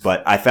opinions.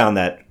 But I found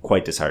that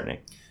quite disheartening.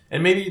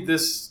 And maybe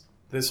this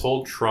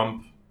whole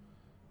Trump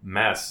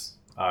mess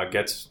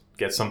gets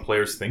some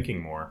players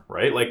thinking more,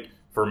 right? Like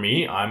for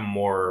me, I'm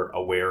more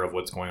aware of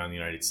what's going on in the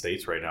United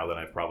States right now than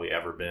I've probably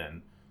ever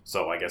been.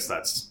 So I guess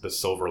that's the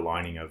silver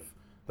lining of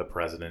the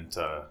president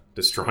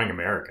destroying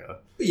America.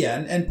 Yeah,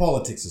 and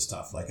politics is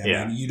tough. Like, I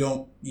mean, you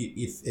don't,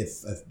 if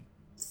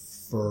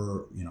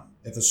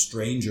a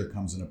stranger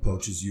comes and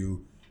approaches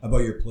you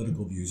about your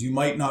political views, you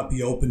might not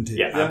be open to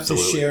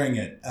sharing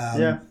it.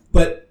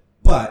 But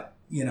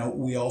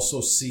we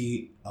also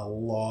see a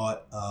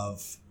lot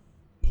of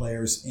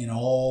players in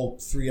all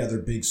 3 other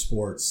big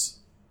sports,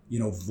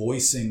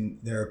 voicing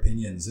their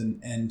opinions.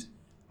 And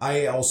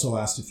I also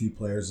asked a few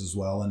players as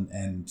well,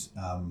 and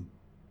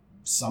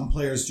some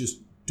players just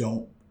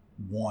don't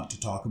want to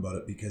talk about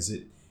it because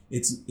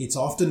it's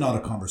often not a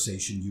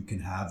conversation you can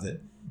have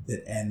that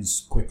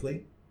ends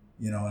quickly,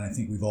 and I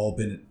think we've all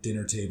been at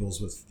dinner tables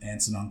with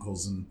aunts and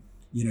uncles, and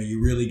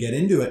you really get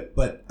into it.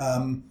 But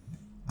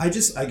I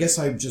guess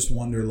I just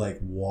wonder, like,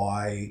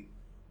 why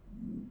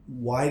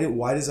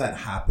does that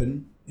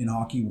happen in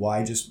hockey?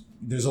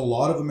 There's a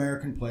lot of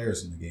American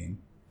players in the game,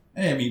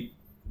 and I mean,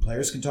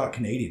 players can talk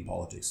Canadian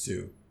politics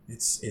too.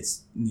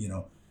 It's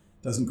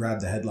doesn't grab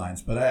the headlines,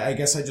 but I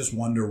guess I just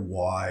wonder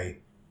why,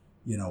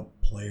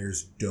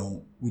 players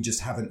don't. We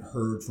just haven't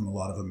heard from a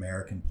lot of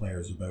American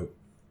players about,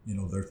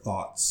 their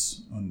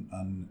thoughts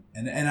on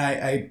and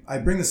I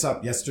bring this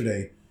up.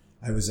 Yesterday,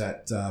 I was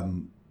at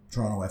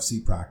Toronto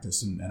FC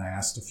practice, and I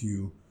asked a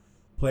few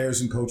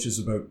players and coaches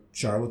about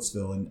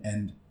Charlottesville,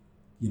 and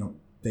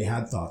they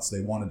had thoughts.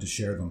 They wanted to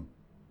share them,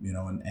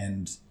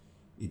 and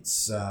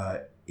it's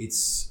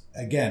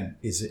again,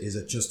 is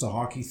it just a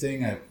hockey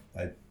thing? I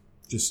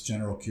just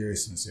general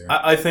curiousness here.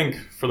 I think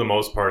for the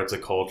most part, it's a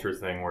culture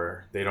thing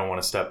where they don't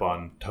want to step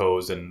on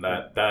toes, and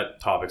that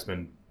topic's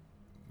been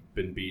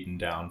beaten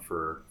down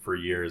for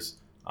years.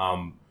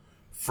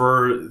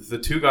 For the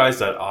two guys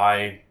that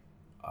I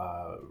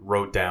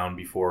wrote down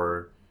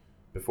before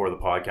the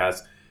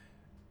podcast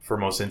for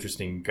most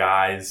interesting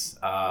guys,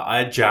 I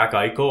had Jack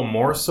Eichel,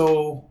 more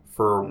so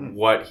for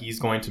what he's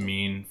going to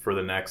mean for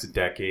the next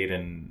decade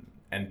and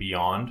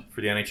beyond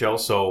for the NHL.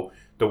 So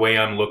the way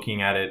I'm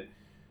looking at it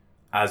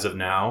as of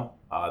now,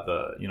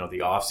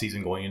 the off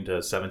season going into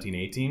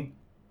 17-18,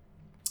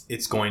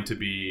 it's going to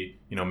be,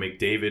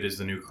 McDavid is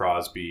the new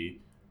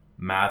Crosby,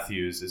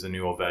 Matthews is the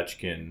new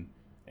Ovechkin,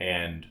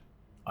 and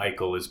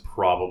Eichel is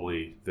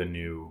probably the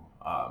new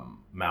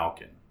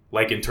Malkin.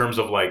 Like, in terms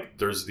of, like,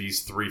 there's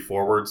these three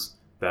forwards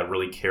that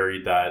really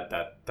carried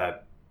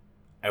that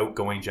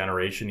outgoing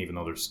generation, even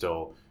though they're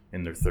still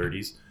in their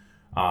 30s.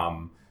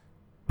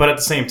 But at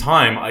the same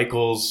time,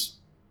 Eichel's,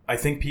 I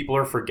think people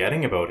are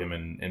forgetting about him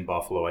in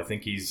Buffalo. I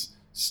think he's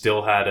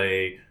still had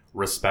a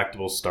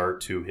respectable start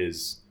to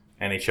his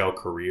NHL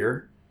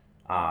career.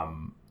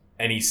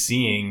 And he's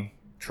seeing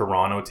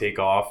Toronto take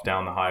off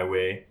down the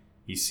highway.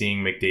 He's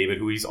seeing McDavid,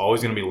 who he's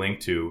always going to be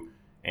linked to.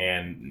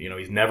 And,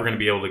 he's never going to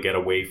be able to get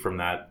away from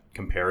that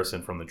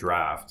comparison from the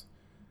draft.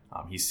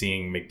 He's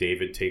seeing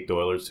McDavid take the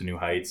Oilers to new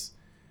heights.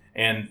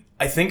 And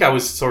I think I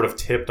was sort of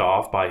tipped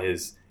off by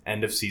his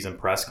end-of-season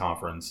press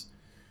conference.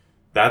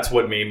 That's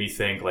what made me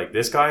think, like,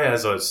 this guy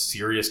has a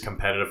serious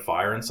competitive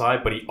fire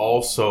inside, but he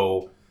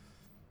also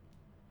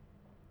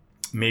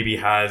maybe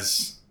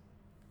has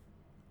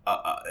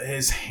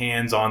his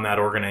hands on that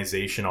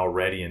organization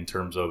already in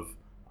terms of,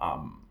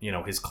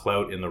 his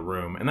clout in the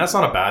room. And that's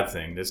not a bad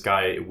thing. This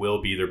guy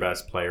will be their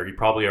best player. He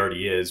probably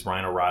already is.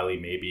 Ryan O'Reilly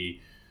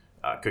maybe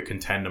could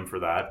contend him for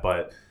that.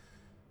 But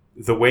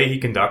the way he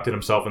conducted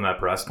himself in that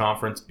press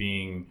conference,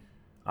 being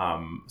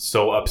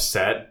so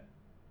upset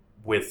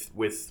with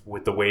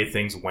the way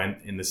things went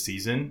in the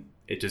season,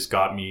 it just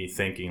got me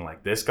thinking,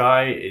 like, this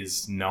guy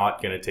is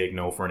not going to take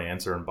no for an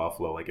answer in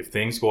Buffalo. Like, if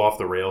things go off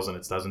the rails and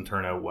it doesn't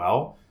turn out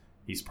well,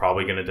 he's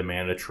probably going to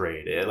demand a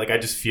trade. I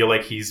just feel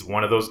like he's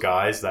one of those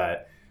guys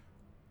that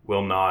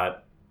will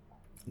not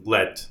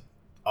let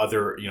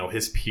other,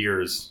 his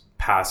peers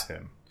pass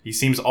him. He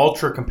seems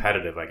ultra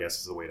competitive, I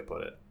guess is the way to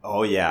put it.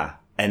 Oh, yeah.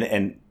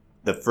 And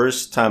the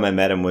first time I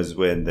met him was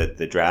when the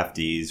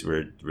draftees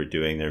were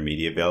doing their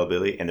media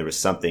availability, and there was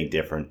something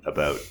different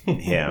about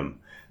him.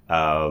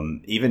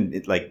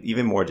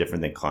 Even more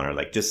different than Connor,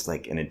 like, just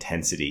like an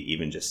intensity,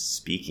 even just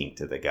speaking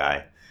to the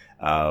guy.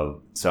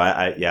 So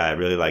I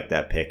really like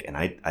that pick. And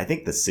I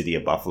think the city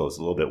of Buffalo is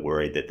a little bit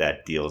worried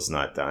that deal's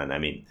not done. I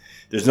mean,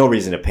 there's no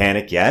reason to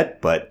panic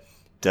yet, but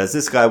does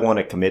this guy want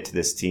to commit to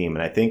this team?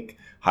 And I think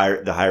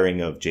the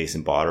hiring of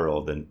Jason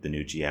Botterill, the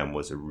new GM,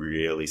 was a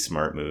really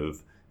smart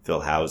move.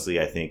 Phil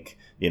Housley, I think,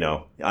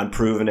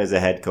 unproven as a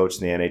head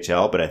coach in the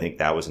NHL, but I think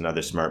that was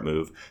another smart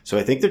move. So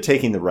I think they're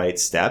taking the right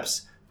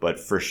steps, but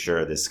for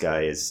sure this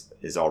guy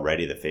is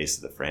already the face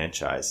of the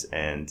franchise,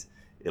 and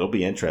it'll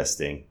be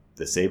interesting.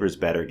 The Sabres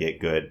better get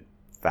good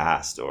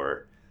fast,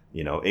 or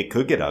it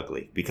could get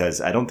ugly, because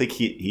I don't think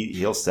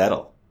he'll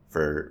settle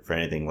for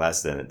anything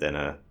less than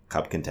a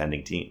cup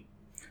contending team.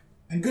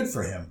 And good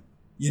for him.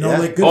 Yeah.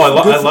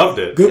 I loved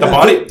it.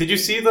 Did you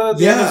see the end of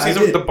the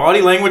season? The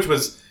body language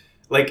was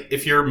like,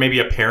 if you're maybe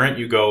a parent,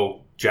 you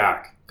go,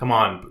 Jack, come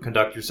on,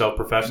 conduct yourself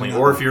professionally.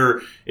 Or if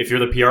you're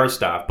the PR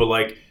staff. But,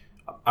 like,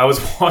 I was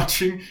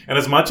watching, and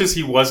as much as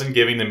he wasn't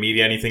giving the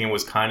media anything and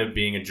was kind of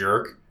being a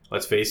jerk,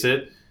 let's face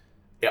it,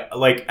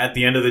 like, at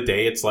the end of the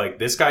day, it's like,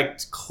 this guy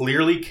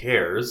clearly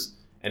cares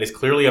and is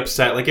clearly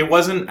upset. Like, it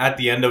wasn't at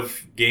the end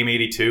of game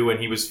 82 when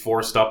he was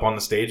forced up on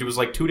the stage. It was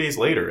like 2 days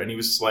later, and he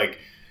was like,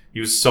 he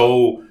was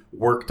so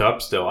worked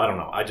up still. I don't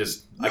know. I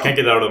can't get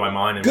it out of my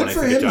mind. And good when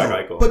for I think him, of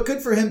Jack Eichel. But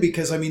good for him,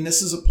 because, I mean,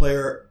 this is a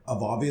player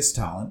of obvious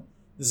talent.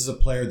 This is a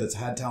player that's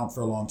had talent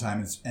for a long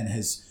time and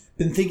has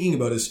been thinking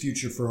about his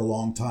future for a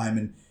long time.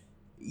 And,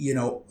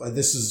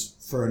 this is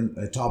for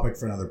a topic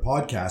for another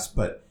podcast,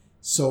 but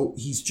so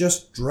he's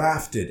just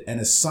drafted and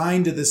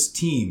assigned to this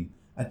team,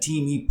 a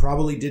team he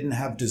probably didn't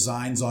have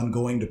designs on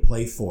going to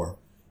play for,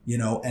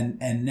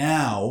 and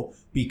now,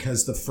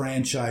 because the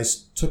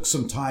franchise took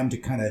some time to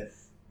kind of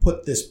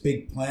put this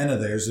big plan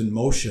of theirs in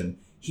motion,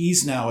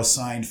 he's now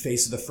assigned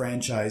face of the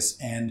franchise,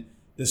 and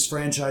this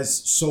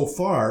franchise so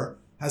far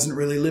hasn't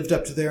really lived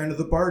up to their end of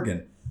the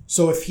bargain.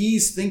 So if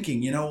he's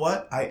thinking, you know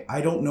what,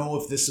 I don't know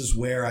if this is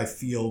where I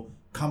feel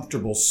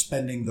comfortable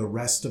spending the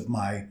rest of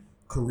my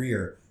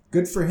career,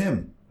 good for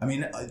him. I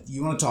mean,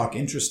 you want to talk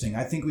interesting.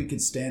 I think we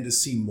could stand to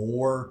see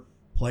more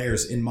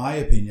players, in my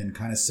opinion,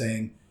 kind of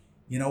saying,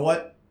 you know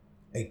what,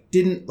 I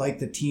didn't like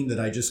the team that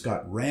I just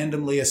got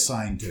randomly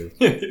assigned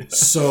to.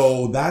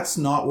 So that's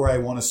not where I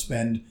want to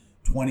spend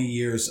 20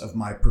 years of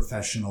my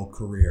professional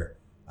career.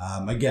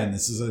 Again,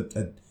 this is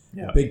a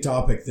big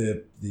topic.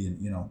 The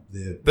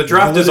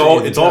draft is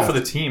all for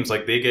the teams.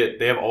 Like, they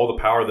have all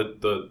the power.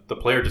 That the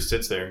player just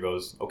sits there and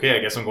goes, okay, I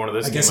guess I'm going to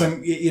this. I guess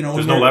team.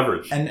 There's no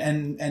leverage,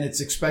 and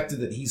it's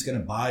expected that he's going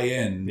to buy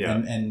in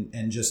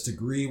and just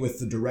agree with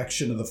the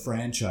direction of the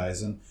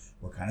franchise. And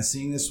we're kind of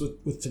seeing this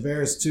with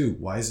Tavares too.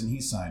 Why isn't he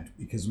signed?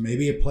 Because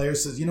maybe a player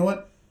says, you know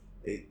what,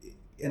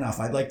 enough.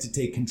 I'd like to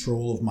take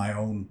control of my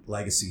own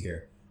legacy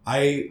here.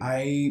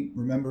 I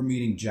remember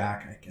meeting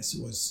Jack, I guess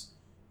it was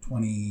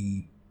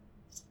the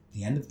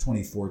end of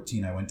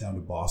 2014. I went down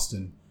to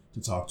Boston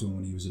to talk to him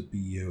when he was at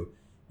BU.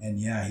 And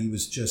yeah, he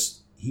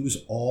was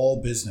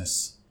all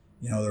business.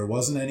 There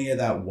wasn't any of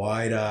that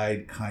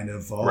wide-eyed kind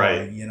of,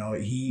 right.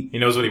 He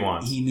knows what he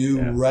wants. He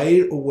knew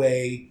right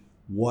away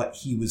what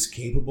he was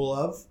capable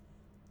of.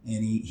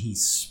 And he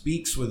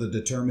speaks with a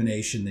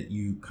determination that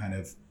you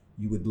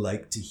would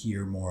like to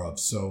hear more of.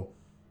 So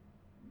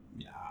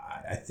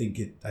I think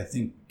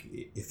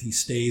if he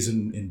stays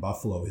in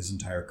Buffalo his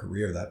entire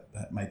career,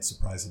 that might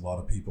surprise a lot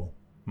of people.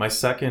 My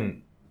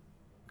second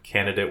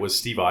candidate was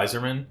Steve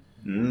Yzerman,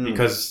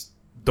 because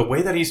the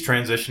way that he's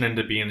transitioned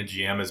into being a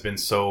GM has been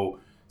so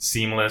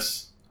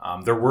seamless.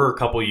 There were a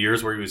couple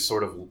years where he was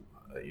sort of,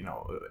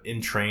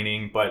 in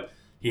training, but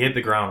he hit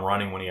the ground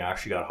running when he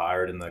actually got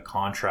hired, and the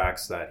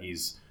contracts that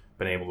he's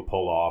been able to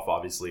pull off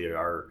obviously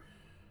are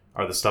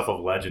the stuff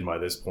of legend by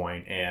this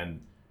point. And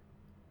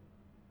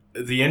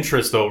the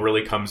interest though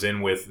really comes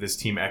in with this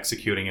team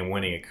executing and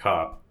winning a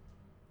cup,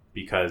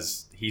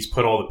 because he's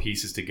put all the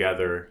pieces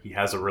together. He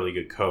has a really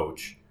good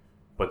coach,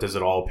 but does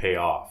it all pay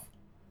off?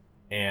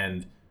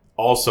 And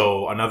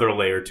also another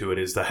layer to it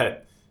is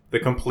that the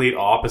complete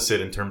opposite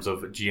in terms of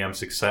GM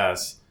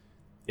success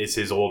is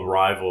his old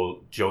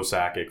rival Joe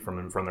Sakic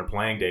from their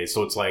playing days.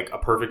 So it's like a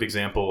perfect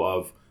example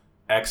of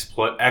ex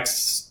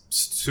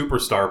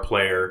superstar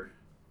player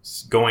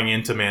going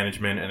into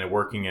management and it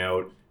working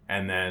out,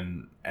 and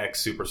then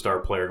ex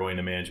superstar player going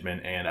to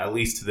management and at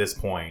least to this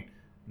point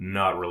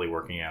not really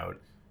working out.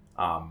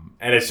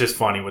 And it's just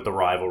funny with the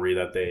rivalry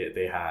that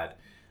they had.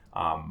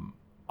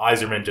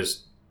 Yzerman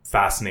just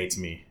fascinates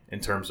me in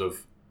terms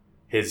of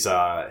his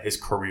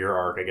career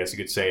arc, I guess you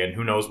could say, and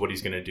who knows what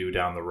he's going to do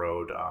down the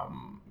road.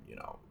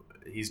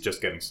 He's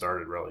just getting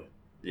started, really.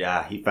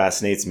 Yeah, he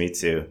fascinates me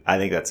too. I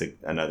think that's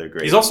another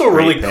great. He's also a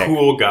really pick.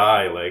 Cool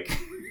guy. Like,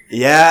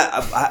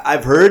 yeah,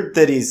 I've heard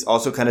that he's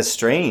also kind of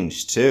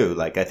strange too.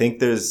 Like, I think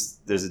there's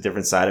a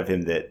different side of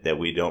him that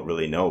we don't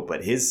really know.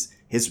 But his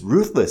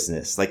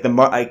ruthlessness, like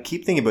I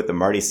keep thinking about the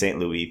Marty St.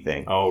 Louis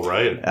thing. Oh,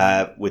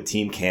 right. With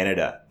Team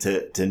Canada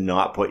to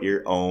not put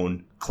your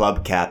own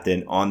club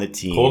captain on the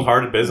team.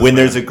 Cold-hearted business. When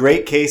there's a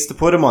great case to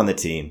put him on the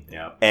team.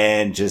 Yeah.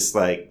 And just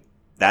like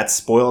that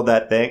spoiled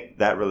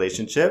that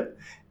relationship.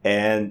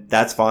 And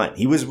that's fine.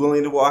 He was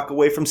willing to walk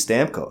away from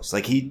Stamkos.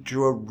 Like, he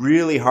drew a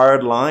really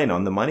hard line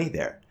on the money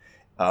there.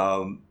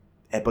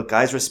 But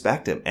guys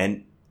respect him.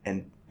 And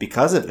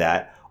because of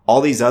that,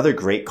 all these other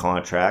great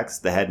contracts,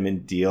 the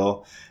Hedman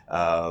deal,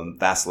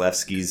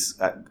 Vasilevsky's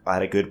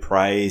at a good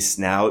price.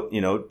 Now,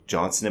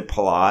 Johnson and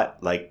Palat,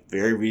 like,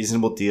 very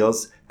reasonable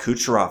deals.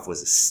 Kucherov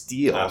was a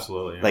steal.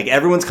 Absolutely. Yeah. Like,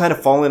 everyone's kind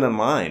of fallen in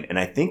line. And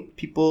I think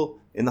people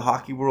in the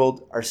hockey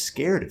world are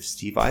scared of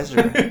Steve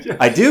Yzerman. Yeah.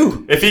 I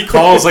do. If he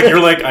calls, like, you're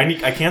like,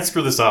 I can't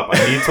screw this up.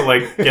 I need to,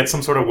 like, get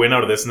some sort of win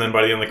out of this. And then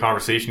by the end of the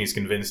conversation, he's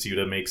convinced you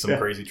to make some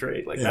crazy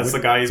trade. Like, that's the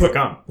guy he's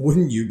become.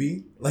 Wouldn't you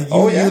be? Like,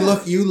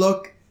 you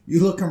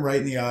look him right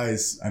in the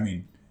eyes. I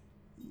mean,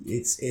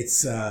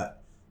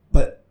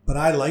 but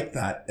I like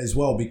that as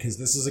well, because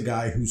this is a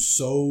guy who's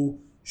so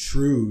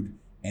shrewd.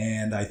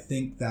 And I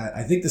think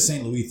the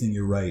St. Louis thing,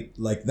 you're right.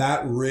 Like,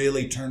 that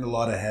really turned a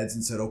lot of heads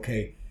and said,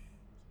 okay,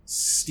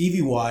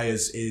 Stevie Y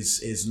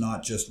is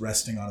not just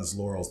resting on his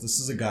laurels. This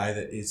is a guy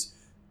that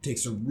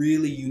takes a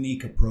really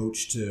unique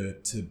approach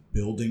to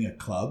building a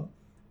club.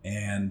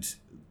 And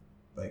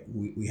like,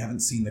 we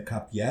haven't seen the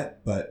cup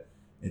yet, but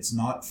it's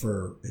not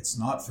for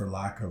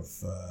lack of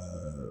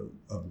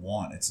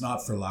want. It's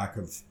not for lack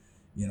of,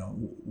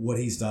 what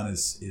he's done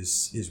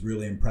is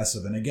really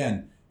impressive. And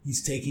again,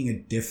 he's taking a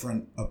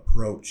different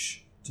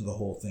approach to the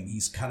whole thing.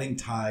 He's cutting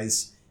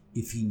ties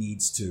if he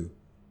needs to.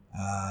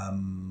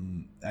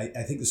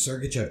 I think the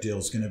Sergachev deal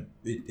is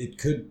it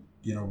could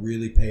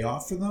really pay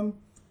off for them.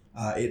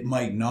 It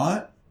might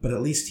not, but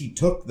at least he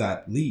took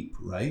that leap,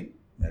 right?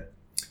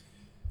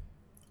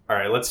 All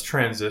right, let's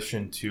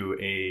transition to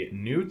a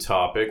new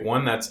topic,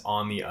 one that's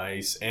on the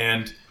ice.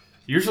 And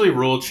usually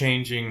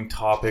rule-changing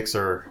topics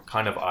are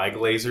kind of eye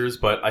glazers,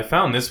 but I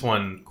found this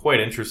one quite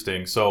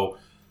interesting. So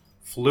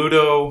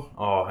Fluto,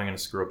 I'm going to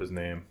screw up his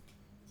name.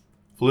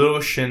 Fluto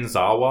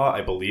Shinzawa,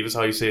 I believe is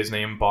how you say his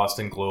name,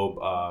 Boston Globe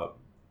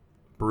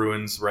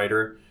Bruins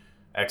writer,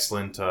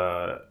 excellent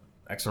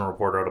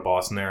reporter out of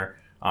Boston there.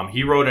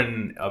 He wrote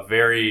a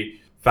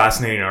very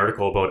fascinating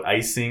article about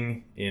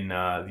icing in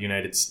the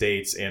United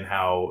States and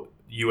how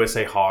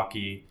USA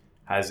Hockey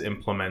has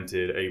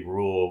implemented a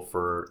rule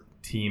for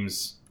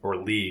teams or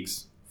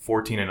leagues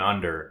 14 and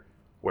under,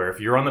 where if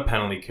you're on the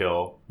penalty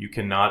kill, you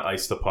cannot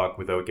ice the puck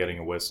without getting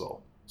a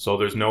whistle. So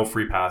there's no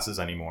free passes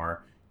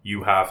anymore.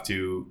 You have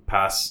to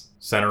pass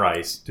center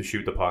ice to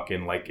shoot the puck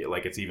in like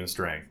it's even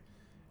strength.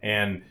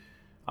 And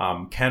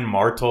Ken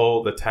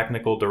Martel, the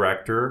technical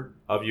director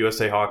of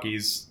USA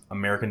Hockey's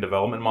American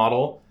Development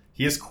Model,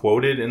 he is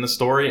quoted in the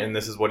story, and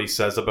this is what he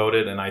says about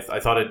it, and I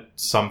thought it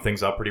summed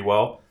things up pretty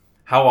well.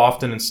 How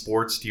often in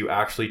sports do you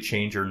actually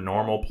change your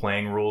normal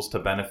playing rules to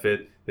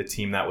benefit the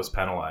team that was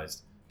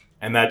penalized?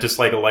 And that just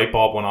like a light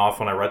bulb went off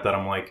when I read that.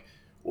 I'm like,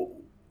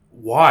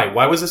 why?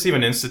 Why was this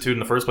even instituted in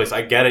the first place?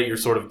 I get it. You're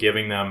sort of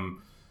giving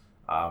them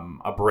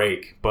a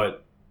break.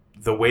 But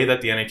the way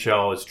that the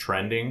NHL is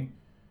trending,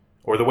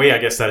 or the way I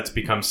guess that it's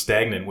become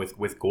stagnant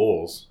with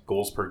goals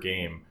per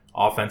game,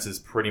 offense is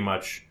pretty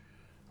much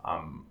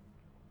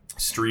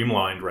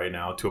streamlined right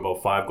now to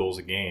about 5 goals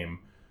a game.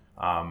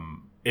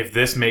 If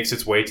this makes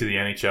its way to the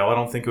NHL, I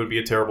don't think it would be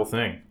a terrible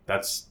thing.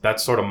 That's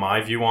sort of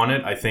my view on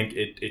it. I think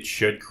it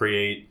should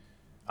create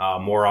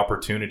more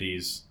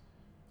opportunities,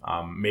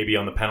 maybe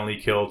on the penalty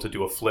kill to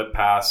do a flip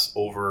pass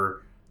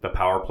over the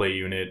power play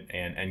unit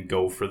and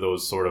go for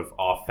those sort of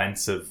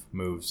offensive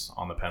moves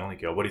on the penalty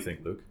kill. What do you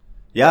think, Luke?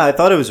 Yeah, I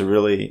thought it was a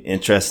really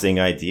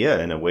interesting idea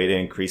and a way to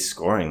increase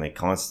scoring. They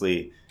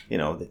constantly,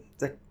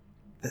 they're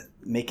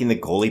making the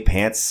goalie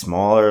pants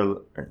smaller,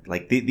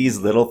 like these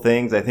little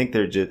things. I think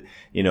they're just,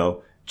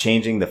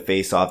 changing the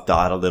face-off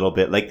dot a little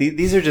bit. Like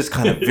these are just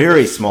kind of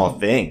very small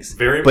things.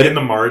 But in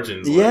the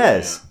margins.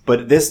 Yes, yeah.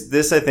 But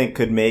this I think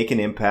could make an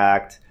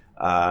impact.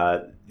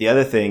 The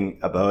other thing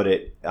about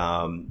it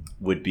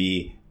would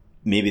be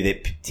maybe the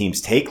teams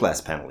take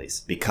less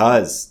penalties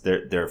because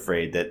they're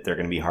afraid that they're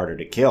going to be harder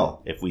to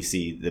kill if we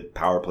see the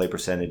power play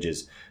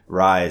percentages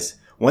rise.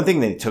 One thing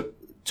they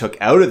took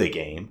out of the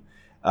game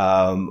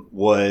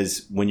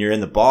was when you're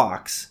in the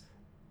box,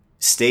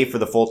 stay for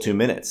the full 2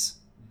 minutes.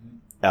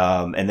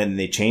 And then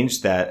they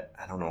changed that,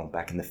 I don't know,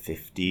 back in the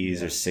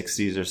 50s or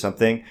 60s or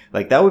something.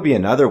 Like that would be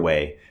another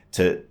way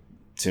to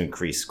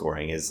increase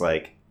scoring, is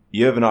like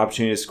you have an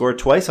opportunity to score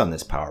twice on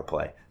this power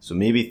play. So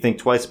maybe think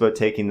twice about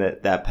taking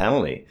that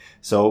penalty.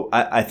 So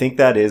I think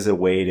that is a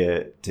way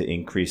to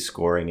increase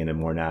scoring in a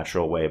more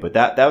natural way. But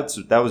that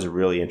was a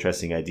really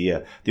interesting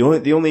idea. The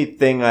only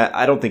thing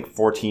I don't think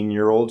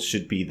 14-year-olds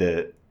should be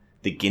the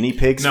guinea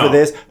pigs for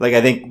this. Like,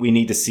 I think we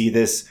need to see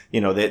this,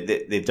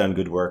 they've done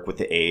good work with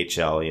the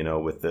AHL,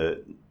 with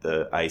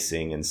the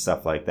icing and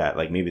stuff like that.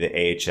 Like maybe the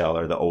AHL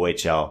or the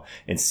OHL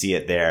and see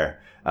it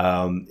there.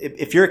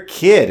 If you're a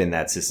kid in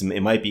that system,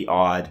 it might be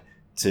odd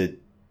to,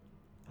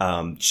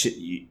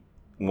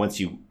 once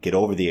you get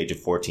over the age of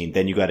 14,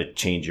 then you got to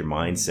change your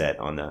mindset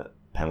on the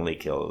penalty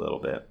kill a little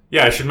bit.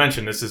 Yeah, I should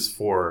mention this is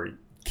for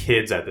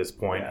kids at this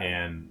point,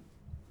 and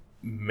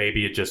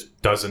maybe it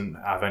just doesn't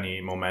have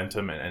any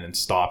momentum and it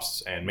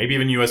stops, and maybe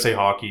even USA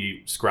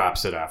Hockey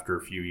scraps it after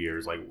a few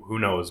years. Like, who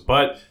knows?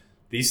 But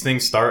these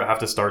things have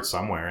to start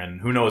somewhere,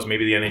 and who knows?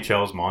 Maybe the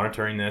NHL is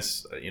monitoring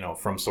this,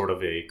 from sort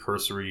of a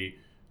cursory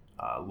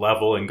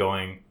level and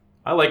going,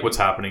 I like what's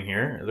happening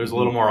here. There's a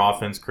little more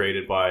offense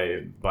created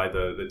by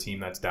the team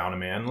that's down a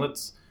man.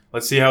 Let's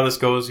see how this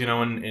goes,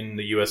 in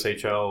the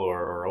USHL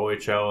or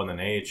OHL and then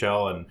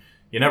AHL, and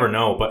you never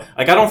know. But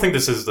like, I don't think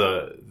this is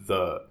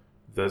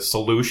the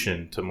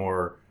solution to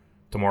more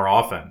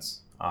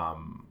offense.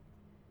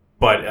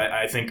 But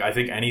I think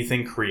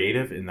anything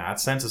creative in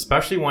that sense,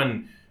 especially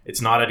when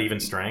it's not at even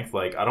strength.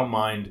 Like, I don't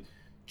mind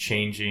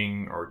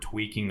changing or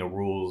tweaking the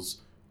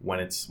rules when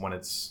it's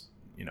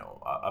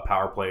a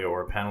power play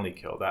or a penalty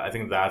kill. I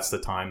think that's the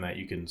time that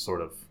you can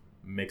sort of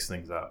mix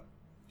things up.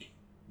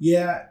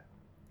 Yeah,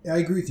 I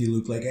agree with you,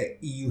 Luke. Like,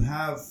 you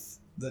have,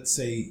 let's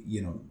say,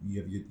 you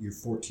have your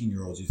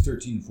 14-year-olds, your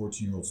 13 and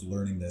 14-year-olds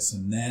learning this,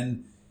 and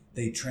then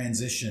they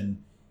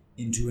transition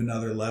into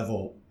another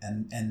level,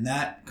 and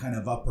that kind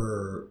of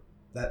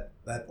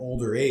that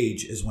older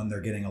age is when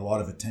they're getting a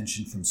lot of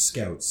attention from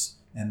scouts,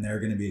 and they're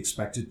going to be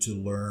expected to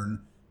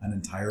learn an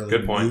entirely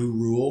new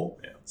rule.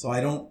 Yeah. So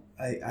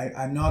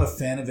I'm not a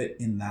fan of it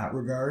in that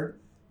regard.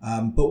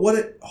 But what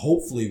it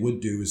hopefully would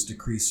do is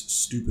decrease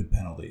stupid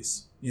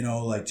penalties,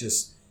 like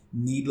just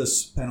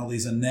needless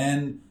penalties. And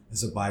then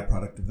as a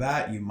byproduct of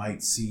that, you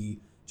might see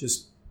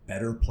just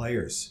better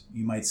players.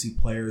 You might see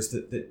players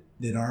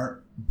that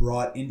aren't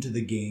brought into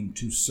the game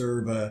to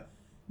serve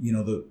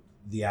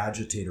the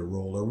agitator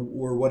role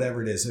or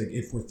whatever it is. Like,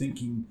 if we're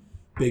thinking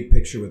big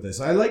picture with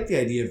this, I like the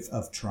idea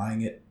of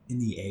trying it in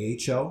the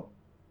AHL,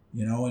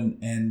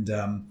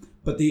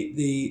 but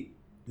the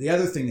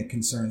other thing that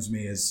concerns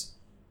me is,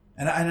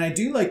 and I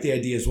do like the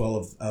idea as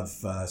well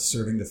of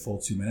serving the full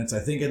 2 minutes. I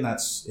think in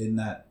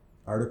that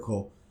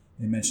article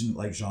they mentioned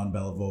like Jean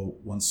Beliveau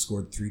once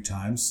scored 3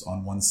 times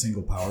on one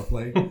single power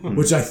play,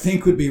 which I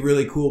think would be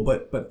really cool.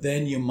 But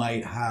then you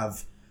might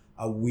have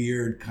a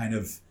weird kind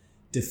of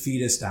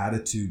defeatist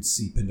attitude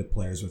seep into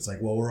players where it's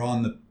like, well, we're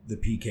on the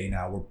PK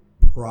now,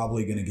 we're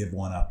probably going to give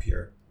one up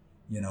here,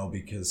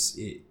 because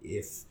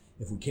if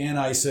we can't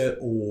ice it,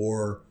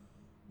 or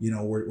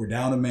we're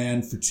down a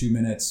man for 2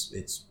 minutes,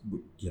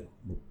 we're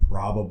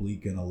probably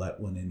going to let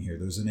one in here.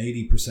 There's an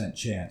 80%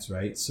 chance,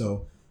 right?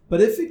 So, but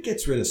if it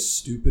gets rid of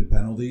stupid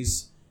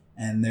penalties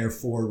and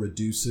therefore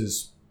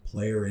reduces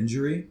player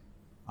injury,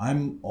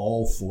 I'm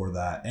all for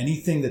that.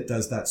 Anything that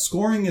does that.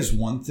 Scoring is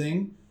one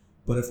thing,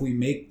 but if we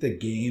make the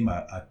game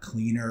a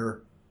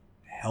cleaner,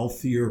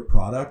 healthier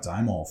product,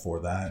 I'm all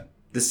for that.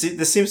 This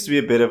seems to be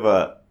a bit of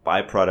a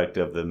byproduct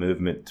of the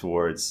movement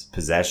towards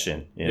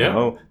possession,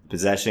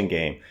 possession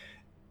game.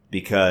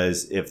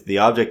 Because if the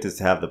object is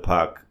to have the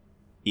puck,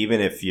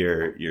 even if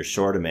you're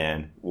short a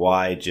man,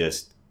 why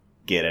just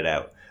get it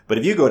out. But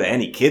if you go to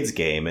any kids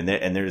game and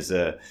there's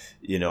a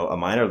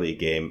minor league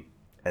game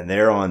and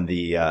they're on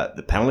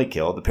the penalty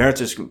kill, the parents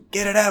are screaming,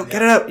 get it out,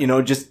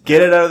 just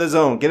get it out of the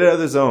zone, get it out of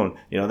the zone.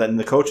 Then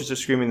the coaches are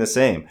screaming the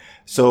same.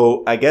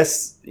 So I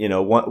guess,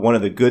 one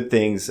of the good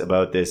things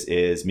about this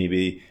is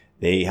maybe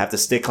they have to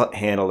stick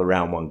handle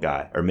around one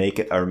guy or make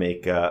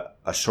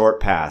a short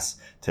pass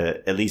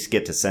to at least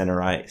get to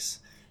center ice.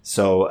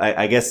 So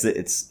I guess that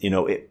it's,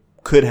 it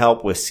could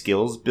help with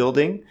skills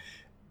building.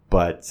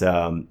 But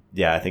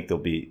I think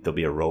there'll be a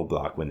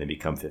roadblock when they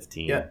become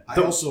 15. Yeah, I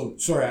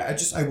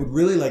would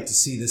really like to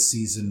see this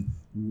season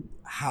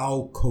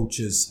how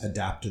coaches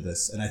adapt to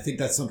this, and I think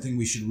that's something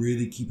we should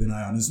really keep an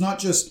eye on. It's not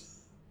just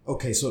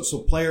so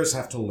players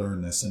have to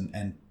learn this,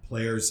 and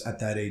players at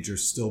that age are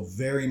still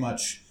very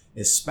much,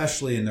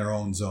 especially in their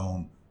own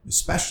zone,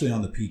 especially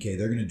on the PK,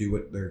 they're going to do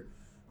what their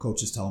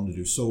coaches tell them to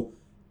do. So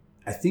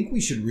I think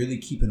we should really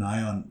keep an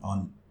eye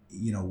on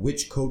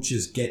which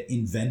coaches get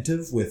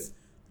inventive with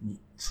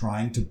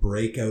trying to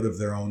break out of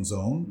their own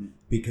zone,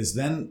 because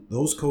then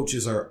those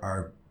coaches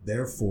are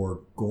therefore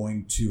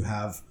going to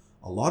have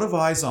a lot of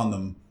eyes on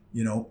them,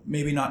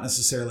 maybe not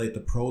necessarily at the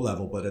pro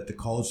level, but at the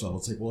college level.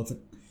 It's like, well,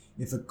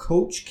 if a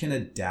coach can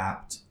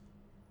adapt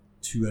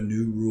to a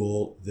new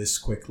rule this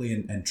quickly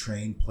and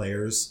train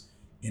players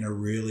in a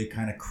really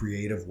kind of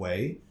creative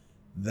way,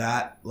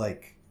 that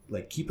like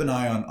keep an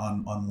eye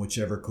on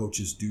whichever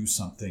coaches do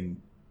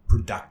something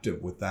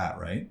productive with that,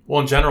 right? Well,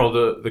 in general,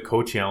 the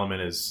coaching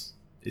element is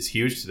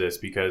huge to this,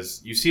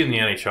 because you see it in the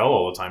NHL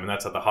all the time, and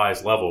that's at the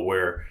highest level,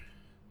 where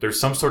there's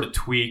some sort of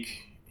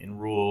tweak in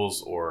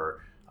rules or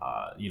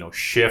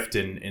shift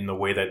in the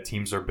way that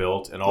teams are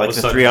built, and all of a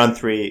sudden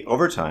 3-on-3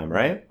 overtime,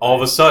 right? All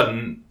of a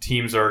sudden,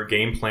 teams are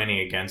game planning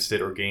against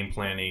it or game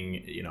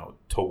planning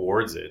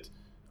towards it.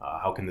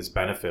 How can this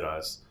benefit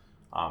us?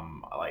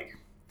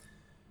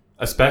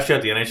 Especially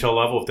at the NHL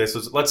level, if this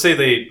was, let's say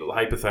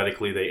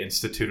they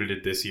instituted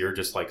it this year,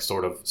 just like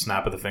sort of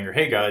snap of the finger,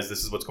 hey guys,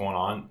 this is what's going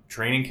on.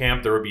 Training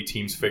camp, there would be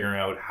teams figuring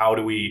out, how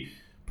do we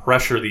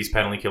pressure these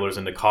penalty killers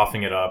into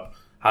coughing it up?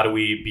 How do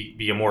we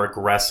be a more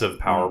aggressive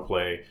power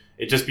play?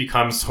 It just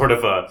becomes sort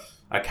of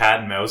a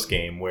cat and mouse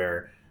game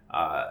where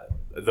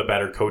the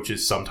better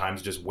coaches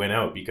sometimes just win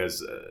out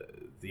because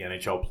the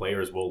NHL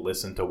players will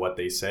listen to what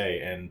they say.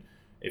 And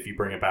if you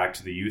bring it back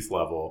to the youth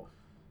level,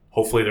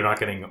 hopefully they're not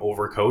getting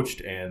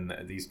overcoached, and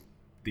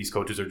these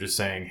coaches are just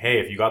saying, hey,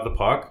 if you got the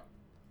puck,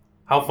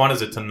 how fun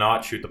is it to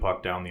not shoot the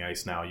puck down the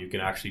ice now? You can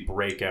actually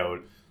break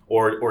out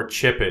or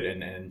chip it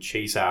and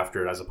chase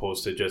after it, as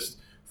opposed to just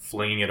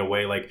flinging it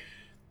away. Like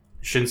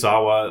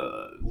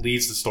Shinzawa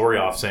leads the story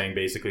off saying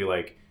basically,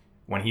 like,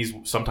 when he's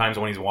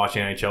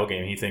watching an NHL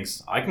game, he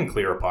thinks, I can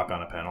clear a puck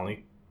on a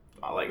penalty.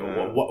 Like,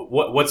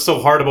 what's so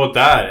hard about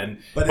that?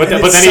 But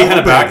then he kind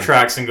of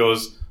backtracks and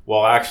goes,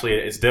 well, actually,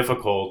 it's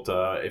difficult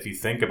if you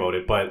think about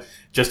it, but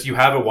just you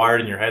have it wired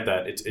in your head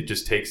that it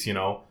just takes,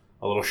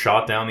 a little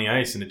shot down the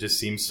ice, and it just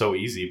seems so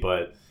easy.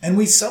 And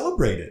we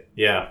celebrate it.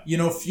 Yeah.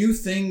 Few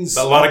things.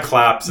 A lot of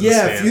claps in the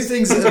stands. A few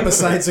things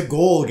besides a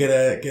goal get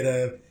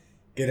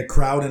a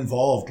crowd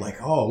involved.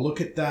 Like, oh, look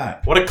at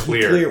that. What a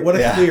clear.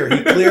 Clear.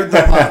 He cleared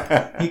the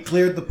puck. He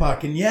cleared the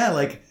puck. And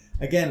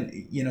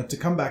again, to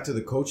come back to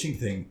the coaching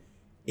thing,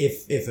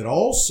 if it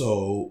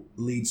also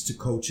leads to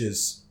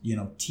coaches,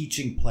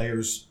 teaching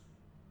players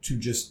to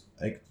just,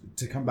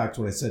 to come back to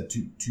what I said,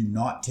 to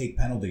not take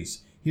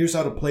penalties. Here's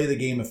how to play the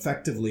game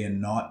effectively and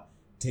not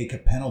take a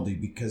penalty,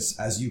 because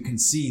as you can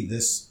see,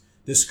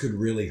 this could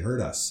really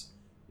hurt us.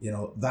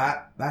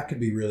 That could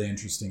be really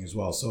interesting as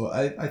well. So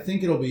I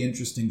think it'll be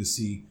interesting to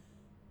see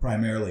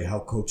primarily how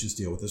coaches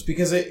deal with this,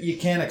 because you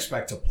can't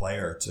expect a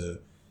player to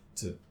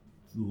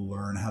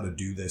learn how to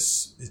do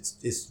this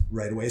it's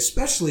right away,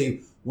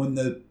 especially when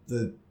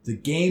the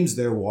games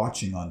they're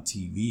watching on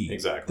TV.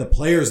 Exactly. The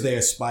players they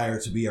aspire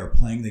to be are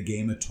playing the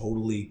game a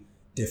totally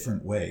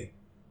different way.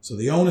 So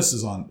the onus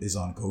is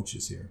on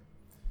coaches here.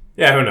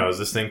 Yeah, who knows?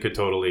 This thing could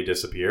totally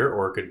disappear,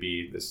 or it could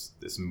be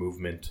this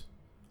movement.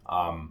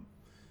 All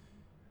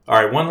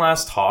right, one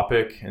last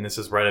topic, and this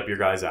is right up your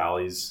guys'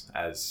 alleys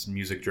as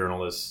music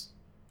journalists,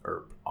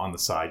 or on the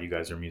side, you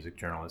guys are music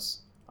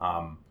journalists.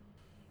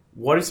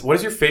 What is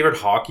your favorite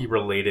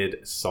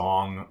hockey-related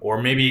song, or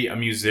maybe a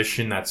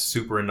musician that's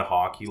super into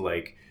hockey?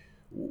 Like,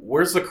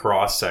 where's the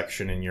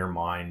cross-section in your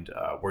mind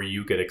where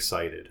you get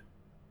excited?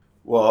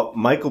 Well,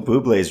 Michael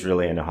Bublé is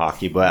really into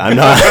hockey, but I'm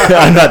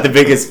not the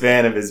biggest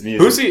fan of his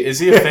music. Who's he? Is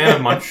he a fan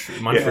of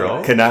Montreal?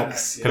 Yeah,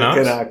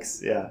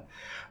 Canucks. Yeah.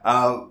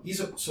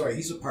 He's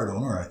a part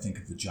owner, I think,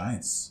 of the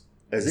Giants.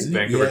 Is he?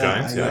 Vancouver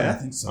Giants? Yeah, I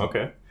think so.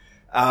 Okay.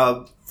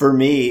 For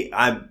me,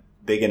 I'm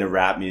big into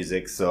rap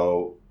music,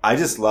 so I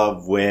just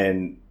love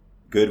when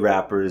good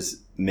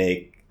rappers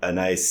make a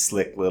nice,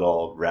 slick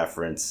little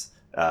reference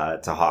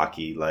to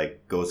hockey,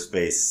 like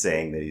Ghostface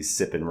saying that he's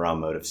sipping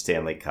rum out of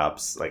Stanley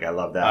Cups. Like, I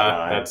love that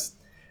line.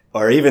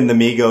 Or even the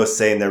Migos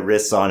saying their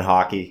wrists on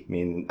hockey,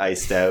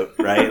 iced out,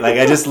 right? Like,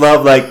 I just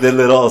love, like, the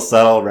little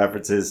subtle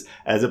references,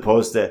 as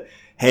opposed to,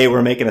 hey,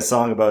 we're making a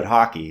song about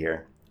hockey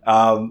here.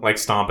 Like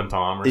Stompin'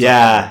 Tom or something?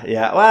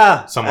 Yeah.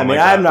 Well, Someone I mean,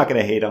 like that. I'm not going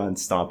to hate on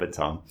Stompin'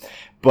 Tom,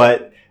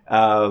 but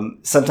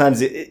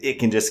sometimes it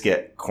can just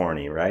get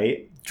corny,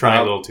 right? Trying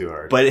a little too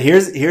hard. But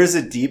here's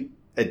a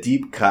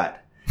deep cut.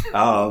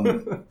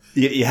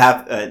 You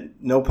have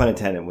no pun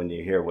intended when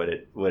you hear what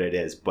it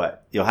is,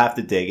 but you'll have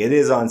to dig. It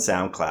is on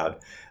SoundCloud.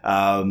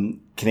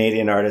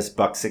 Canadian artist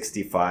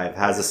Buck65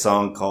 has a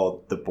song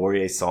called "The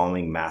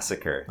Bourget-Saulning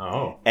Massacre."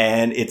 Oh,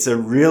 and it's a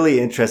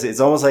really interesting. It's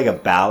almost like a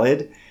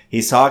ballad.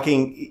 He's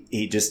talking.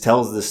 He just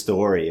tells the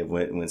story of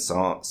when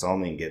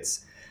Saulning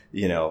gets,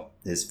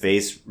 his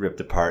face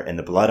ripped apart and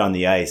the blood on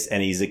the ice,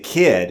 and he's a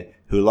kid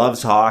who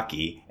loves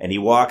hockey, and he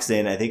walks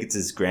in, I think it's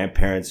his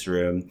grandparents'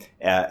 room,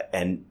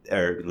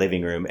 or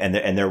living room,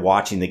 and they're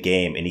watching the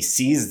game, and he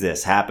sees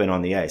this happen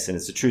on the ice. And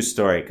it's a true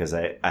story because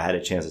I had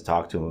a chance to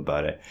talk to him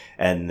about it.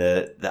 And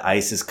the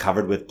ice is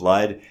covered with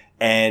blood,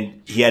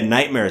 and he had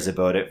nightmares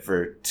about it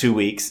for 2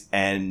 weeks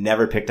and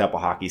never picked up a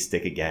hockey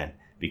stick again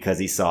because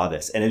he saw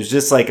this. And it was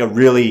just like a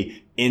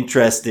really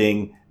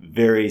interesting,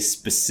 very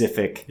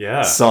specific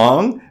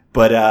song.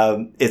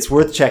 But it's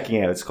worth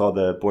checking out. It's called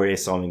 "The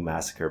Bourget-Saulning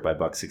Massacre" by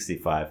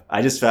Buck65.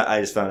 I just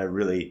found a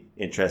really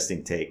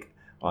interesting take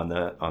on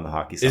the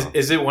hockey song.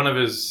 Is it one of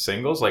his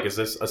singles? Like, is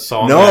this a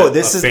song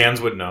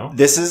fans would know?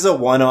 This is a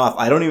one-off.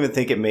 I don't even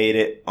think it made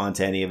it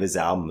onto any of his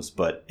albums,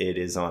 but it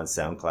is on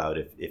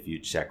SoundCloud if you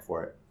check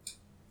for it.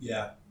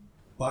 Yeah,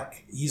 Buck.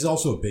 He's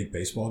also a big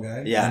baseball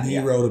guy. Yeah, and he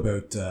wrote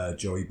about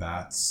Joey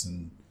Bats,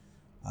 and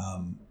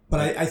but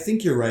I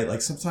think you're right.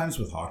 Like sometimes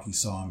with hockey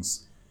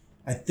songs,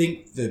 I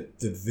think that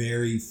the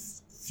very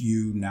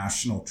few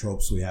national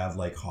tropes we have,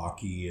 like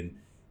hockey, and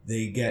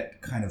they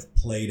get kind of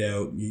played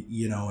out,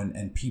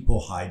 and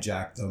people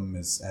hijack them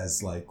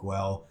as like,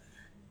 well,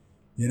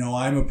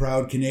 I'm a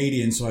proud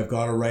Canadian, so I've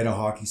got to write a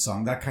hockey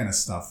song, that kind of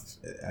stuff.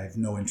 I have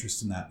no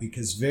interest in that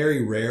because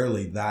very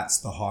rarely that's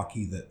the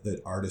hockey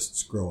that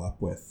artists grow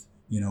up with.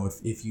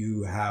 If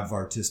you have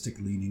artistic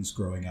leanings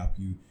growing up,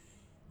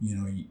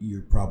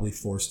 you're probably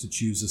forced to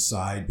choose a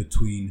side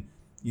between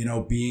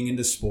being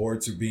into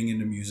sports or being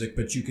into music,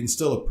 but you can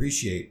still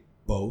appreciate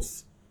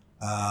both.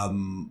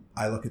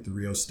 I look at the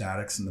Rio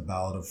Statics and the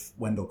Ballad of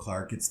Wendell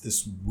Clark. It's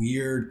this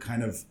weird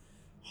kind of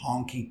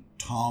honky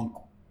tonk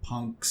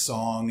punk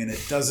song, and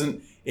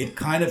it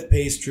kind of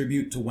pays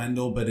tribute to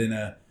Wendell, but in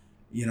a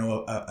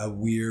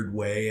weird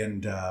way.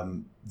 And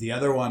the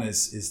other one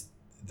is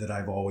that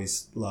I've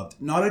always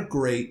loved. Not a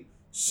great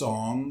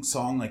song,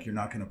 like you're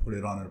not going to put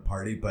it on at a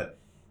party, but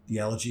the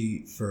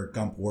Elegy for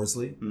Gump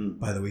Worsley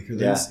by the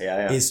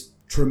Weakerthans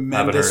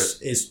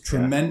is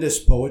tremendous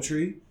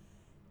poetry,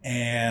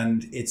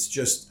 and it's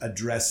just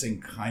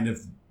addressing kind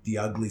of the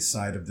ugly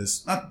side of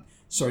this. Not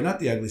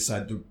the ugly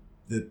side,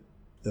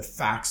 the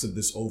facts of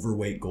this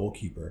overweight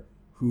goalkeeper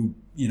who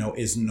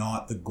is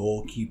not the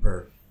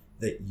goalkeeper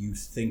that you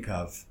think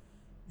of,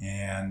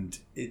 and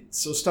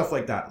so stuff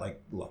like that.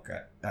 Like, look,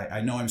 I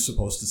know I'm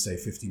supposed to say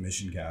 50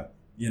 Mission Cap.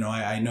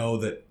 I know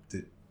that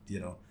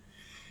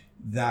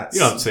that's, you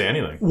don't have to say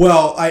anything.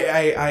 Well,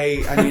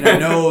 I mean, I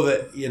know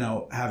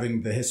that,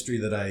 having the history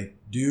that I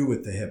do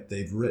with the Hip,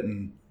 they've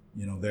written,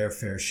 their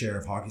fair share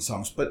of hockey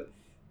songs. But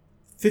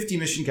 50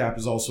 Mission Cap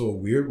is also a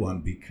weird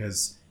one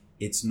because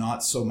it's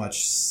not so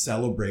much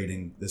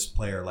celebrating this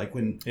player. Like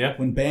when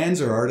bands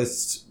or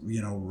artists,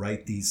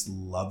 write these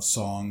love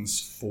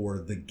songs for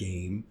the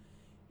game,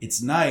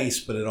 it's nice,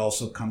 but it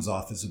also comes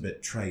off as a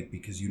bit trite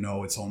because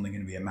it's only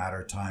going to be a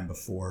matter of time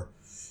before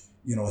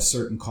a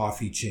certain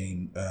coffee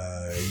chain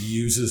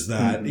uses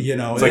that,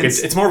 It's like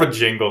it's more of a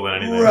jingle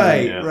than anything.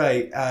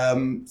 Right.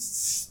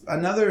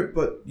 Another,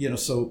 but,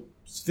 so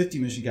 50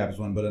 Mission Cap is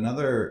one, but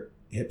another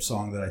Hip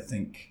song that I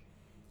think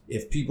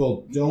if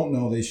people don't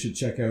know they should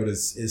check out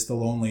is The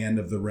Lonely End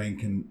of the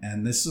Rink.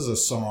 And this is a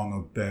song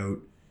about,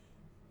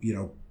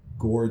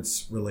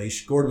 Gord's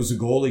relation. Gord was a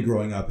goalie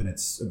growing up, and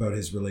it's about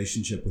his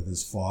relationship with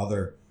his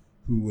father,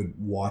 who would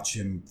watch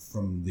him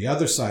from the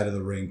other side of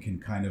the rink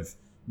and kind of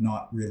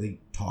not really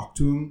talk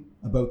to him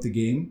about the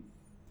game.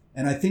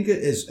 And I think it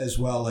is as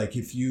well, like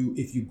if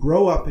you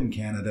grow up in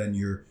Canada and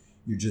you're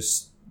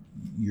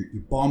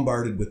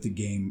bombarded with the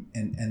game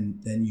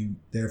and then you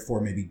therefore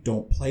maybe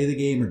don't play the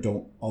game or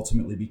don't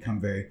ultimately become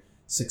very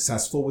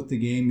successful with the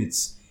game,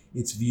 it's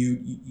viewed,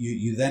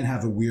 you then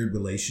have a weird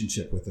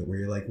relationship with it where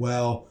you're like,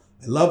 well,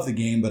 I love the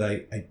game, but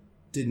I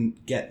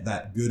didn't get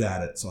that good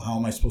at it, so how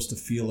am I supposed to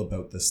feel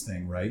about this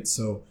thing, right?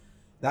 So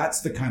that's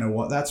the kind of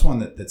one. That's one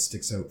that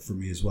sticks out for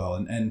me as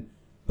well.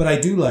 But I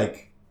do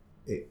like.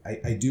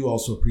 I do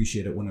also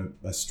appreciate it when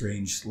a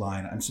strange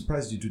line. I'm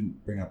surprised you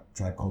didn't bring up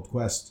Tribe Called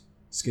Quest.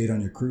 Skate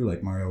on your crew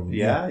like Mario.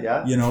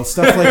 Yeah.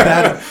 Stuff like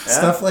that.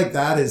 Stuff like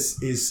that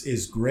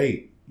is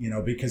great.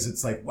 Because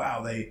it's like,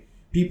 wow,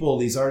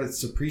 these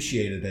artists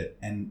appreciated it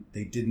and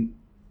they didn't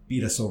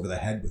beat us over the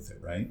head with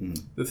it, right?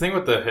 The thing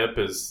with the Hip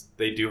is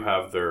they do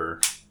have their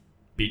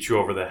beat you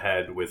over the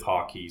head with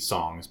hockey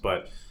songs,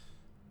 but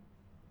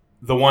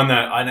the one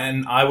that,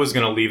 and I was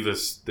going to leave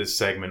this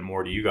segment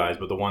more to you guys,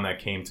 but the one that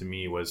came to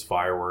me was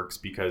Fireworks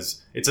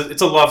because it's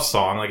a love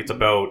song. Like, it's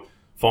about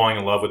falling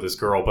in love with this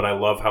girl, but I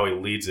love how he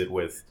leads it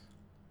with,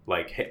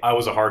 like, hey, I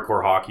was a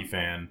hardcore hockey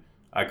fan.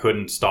 I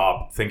couldn't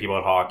stop thinking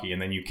about hockey,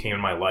 and then you came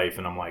in my life,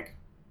 and I'm like,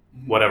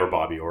 whatever,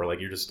 Bobby, or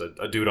like, you're just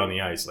a dude on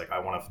the ice. Like, I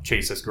want to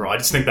chase this girl. I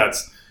just think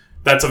that's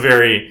a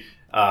very,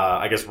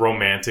 I guess,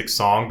 romantic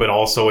song, but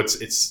also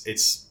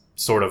it's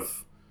sort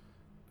of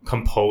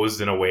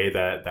composed in a way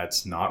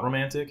that's not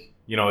romantic.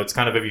 You know, it's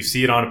kind of, if you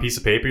see it on a piece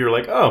of paper, you're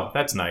like, oh,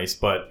 that's nice,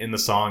 but in the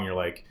song, you're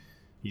like,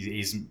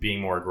 he's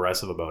being more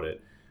aggressive about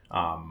it.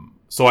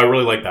 So I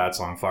really like that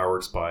song,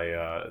 Fireworks by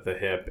The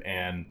Hip,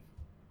 and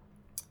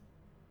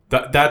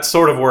that's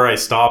sort of where I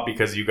stop,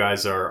 because you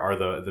guys are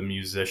the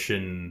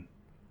musician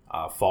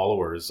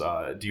followers.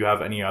 Do you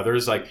have any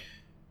others? Like,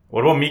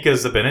 what about Mika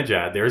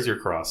Zibanejad? There's your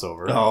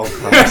crossover. Oh,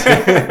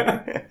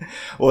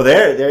 well,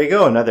 there you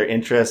go. Another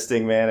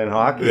interesting man in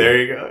hockey. There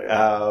you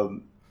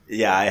go.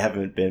 Yeah, I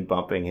haven't been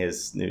bumping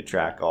his new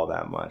track all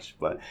that much,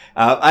 but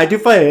I do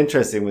find it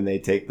interesting when they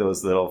take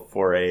those little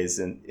forays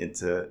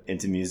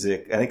into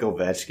music. I think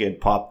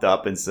Ovechkin popped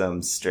up in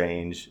some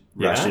strange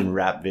Russian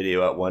rap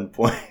video at one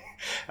point.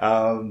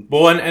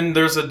 Well, and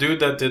there's a dude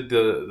that did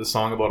the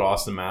song about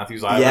Austin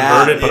Matthews. I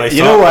haven't heard it, but I saw.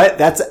 You know what?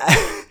 That's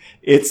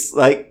it's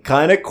like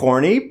kind of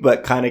corny,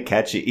 but kind of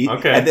catchy.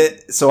 Okay.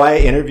 So I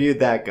interviewed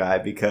that guy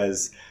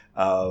because,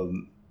 I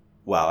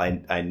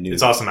knew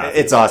it's Austin Matthews.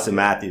 It's Austin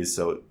Matthews.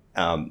 So,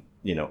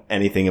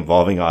 anything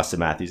involving Austin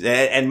Matthews,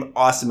 and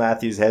Austin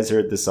Matthews has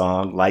heard the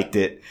song, liked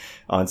it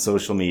on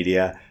social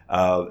media.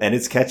 And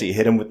it's catchy.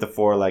 Hit him with the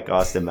 4 like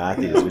Austin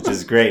Matthews, which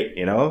is great,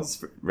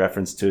 It's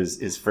reference to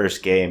his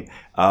first game.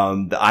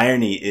 The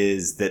irony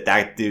is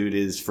that dude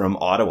is from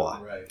Ottawa.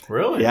 Right.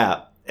 Really?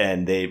 Yeah.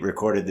 And they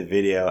recorded the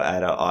video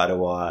at an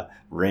Ottawa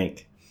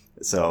rink.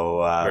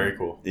 So, very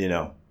cool.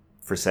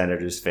 For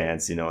Senators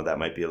fans, that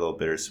might be a little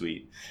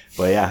bittersweet.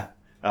 But yeah,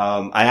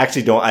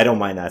 I don't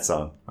mind that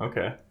song.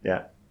 Okay.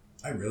 Yeah.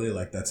 I really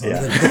like that song.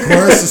 Yeah. The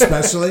chorus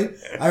especially.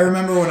 I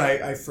remember when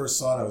I first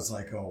saw it, I was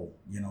like, oh,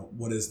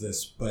 what is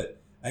this?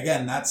 But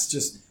again, that's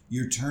just,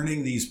 you're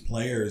turning these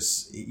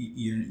players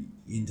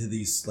into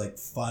these like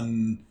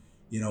fun,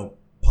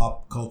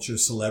 pop culture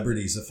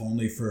celebrities, if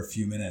only for a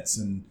few minutes.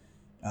 And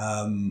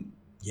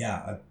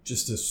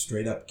just a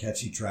straight up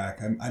catchy track.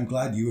 I'm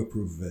glad you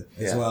approve of it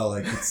as well.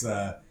 Like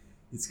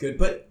it's good.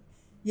 But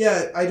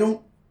yeah,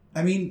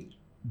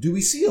 do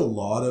we see a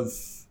lot of,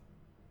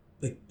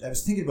 like, I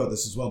was thinking about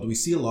this as well. Do we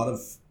see a lot of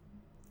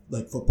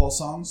like football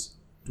songs?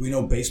 Do we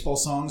know baseball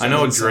songs? I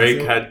know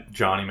Drake had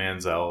Johnny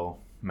Manziel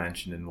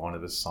mentioned in one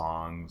of his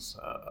songs.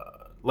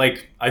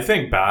 I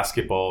think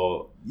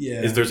basketball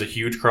there's a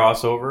huge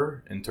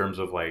crossover in terms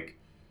of like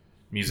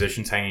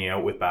musicians hanging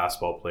out with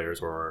basketball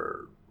players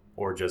or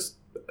just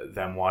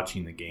them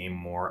watching the game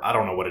more. I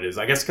don't know what it is.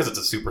 I guess because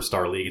it's a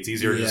superstar league, it's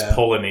easier to just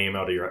pull a name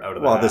out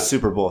of the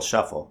Super Bowl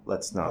shuffle.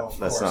 Let's not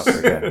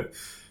forget.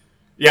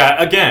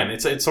 Yeah, again,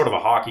 it's sort of a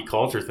hockey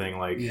culture thing.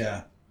 Like,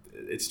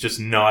 it's just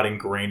not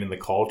ingrained in the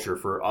culture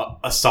for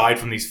aside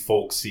from these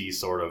folksy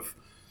sort of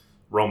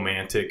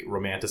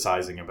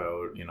romanticizing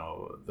about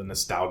the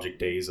nostalgic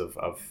days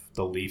of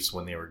the Leafs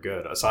when they were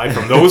good. Aside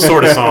from those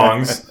sort of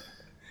songs,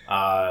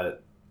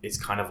 it's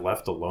kind of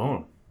left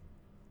alone.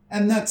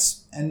 And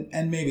that's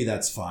and maybe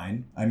that's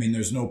fine. I mean,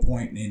 there's no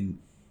point in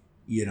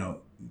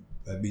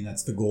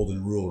that's the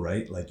golden rule,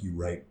 right? Like, you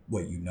write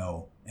what you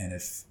know, and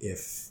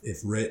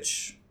if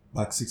Rich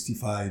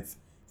Buck65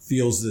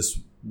 feels this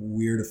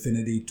weird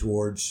affinity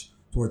towards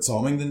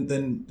Salming,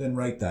 then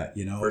write that,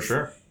 For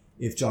sure.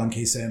 If John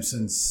K.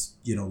 Sampson's,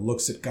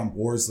 looks at Gump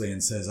Worsley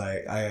and says,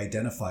 I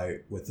identify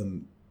with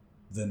him,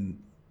 then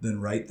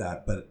write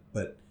that.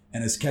 But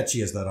and as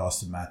catchy as that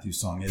Austin Matthews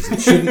song is,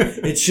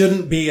 it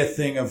shouldn't be a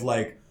thing of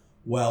like,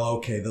 well,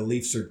 okay, the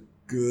Leafs are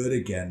good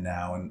again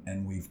now,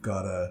 and we've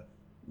got to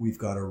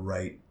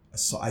write a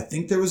song. I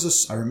think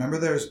I remember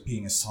there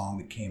being a song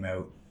that came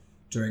out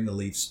during the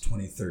Leafs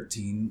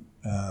 2013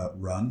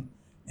 run,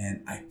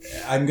 and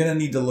I'm gonna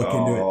need to look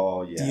into it.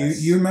 Oh, yes.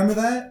 Do you remember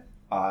that?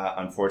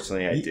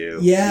 Unfortunately, I do.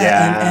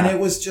 Yeah. And it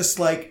was just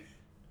like,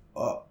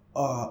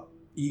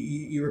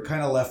 you were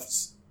kind of left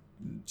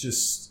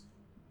just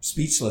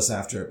speechless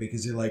after it,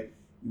 because you're like,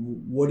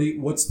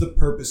 what's the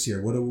purpose here?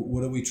 What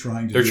are we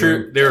trying to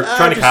do? They're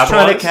trying to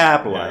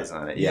capitalize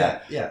on it.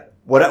 Yeah.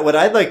 What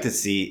I'd like to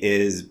see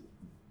is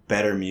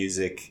better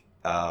music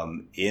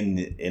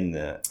in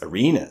the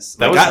arenas.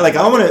 I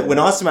want to, when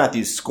Austin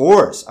Matthews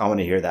scores, I want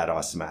to hear that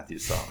Austin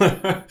Matthews song.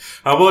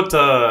 How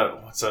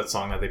about what's that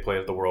song that they played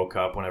at the World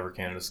Cup whenever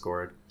Canada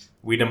scored?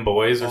 We Dem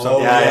Boys or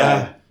something?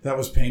 Yeah. That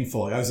was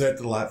painful. I was there at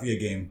the Latvia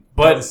game.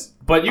 But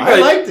you guys,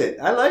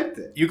 I liked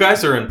it. You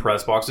guys are in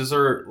press boxes.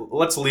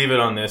 Let's leave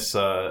it on this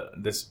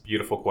this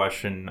beautiful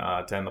question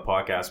to end the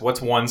podcast. What's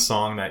one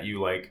song that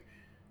you like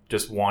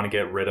just want to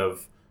get rid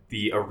of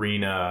the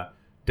arena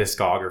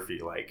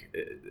discography, like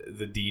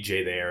the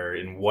DJ there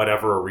in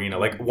whatever arena?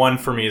 Like, one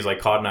for me is like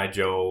Cotton Eye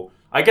Joe.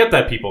 I get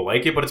that people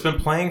like it, but it's been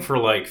playing for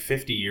like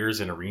 50 years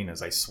in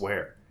arenas, I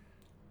swear.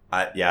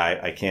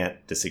 I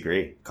can't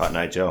disagree. Cotton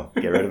Eye Joe,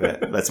 get rid of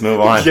it. Let's move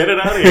on. Get it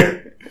out of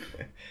here.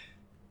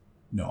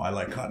 No, I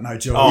like Cotton Eye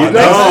Joe. Oh, no.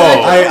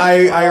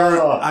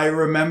 I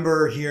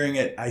remember hearing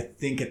it, I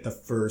think, at the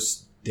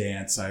first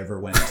dance I ever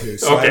went to.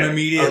 So I'm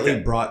immediately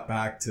brought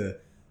back to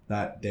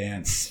that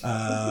dance.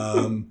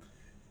 I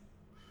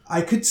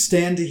could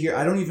stand to hear,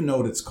 I don't even know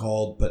what it's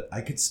called, but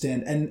I could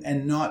stand,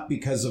 and not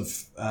because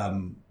of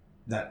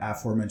that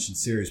aforementioned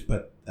series,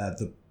 but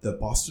the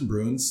Boston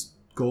Bruins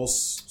goal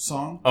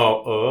song.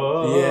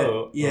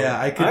 Yeah.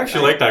 I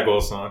actually like that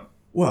goal song.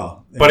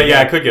 Well, but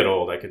I could get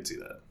old. I could see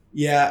that.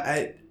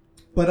 Yeah,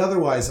 but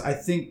otherwise, I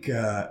think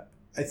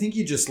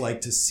you just like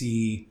to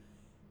see,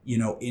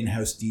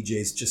 in-house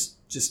DJs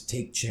just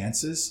take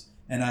chances,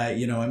 and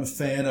I'm a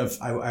fan of.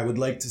 I would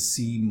like to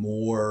see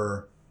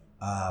more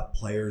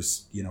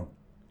players,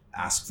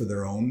 ask for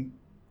their own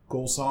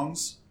goal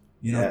songs.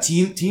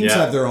 Teams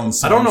have their own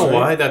songs. I don't know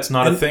why right? that's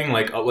not a thing.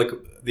 Like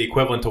the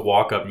equivalent to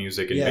walk-up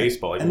music in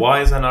baseball. Like,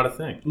 why is that not a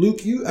thing? Luke,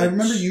 I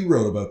remember you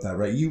wrote about that,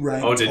 right? You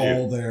ranked all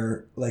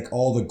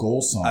the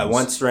goal songs. I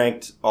once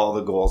ranked all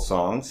the goal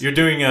songs. You're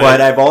doing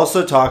but I've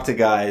also talked to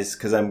guys,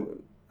 because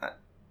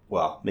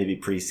maybe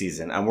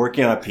preseason. I'm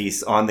working on a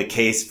piece on the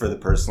case for the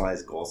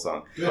personalized goal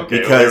song.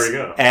 Okay, there we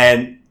go.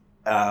 And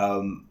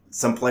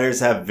some players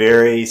have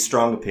very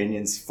strong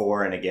opinions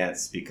for and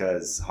against,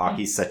 because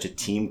hockey's such a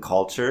team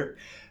culture.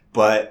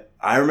 But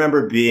I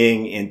remember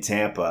being in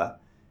Tampa,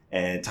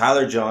 and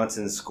Tyler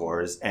Johnson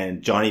scores,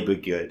 and Johnny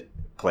Begood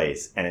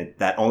plays, and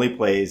that only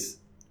plays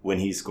when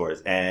he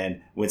scores.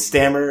 And when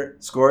Stammer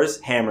scores,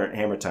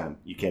 hammer time.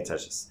 You can't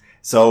touch this.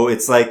 So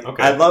it's like,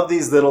 I love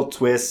these little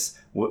twists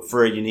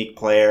for a unique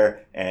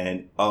player,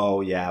 and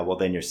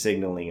then you're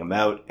signaling him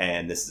out,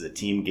 and this is a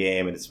team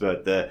game, and it's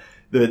about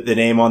the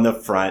name on the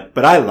front.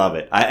 But I love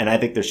it, and I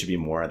think there should be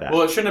more of that.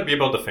 Well, it shouldn't be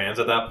about the fans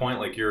at that point.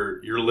 Like,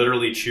 you're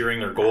literally cheering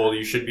their goal.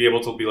 You should be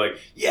able to be like,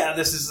 yeah,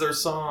 this is their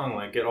song.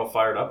 Like, get all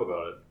fired up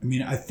about it. I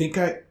mean, I think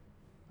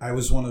I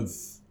was one of.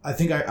 I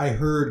think I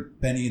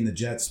heard Benny and the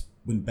Jets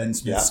when Ben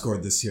Smith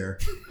scored this year,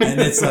 and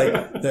it's like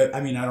I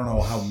don't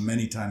know how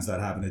many times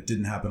that happened. It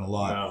didn't happen a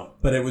lot,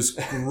 but it was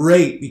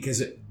great because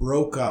it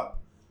broke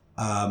up.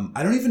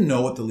 I don't even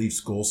know what the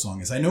Leafs goal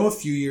song is. I know a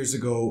few years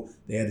ago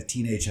they had a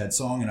Teenage Head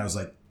song, and I was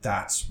like,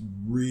 that's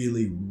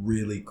really,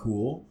 really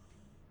cool,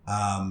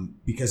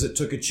 because it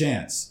took a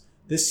chance.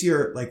 This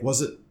year,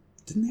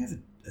 didn't they have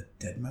a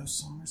Deadmau5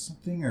 song or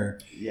something? Or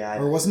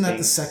wasn't that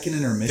the second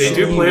intermission? They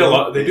do play a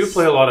lot. They do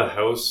play a lot of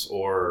house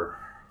or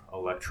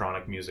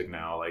electronic music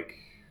now.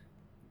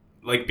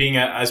 Like being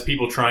as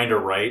people trying to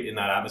write in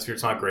that atmosphere,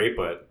 it's not great,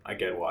 but I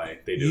get why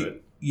they do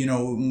it.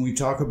 When we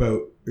talk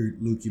about,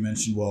 Luke, you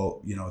mentioned,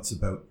 it's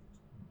about,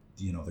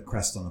 the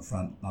crest on the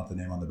front, not the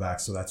name on the back.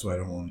 So that's why I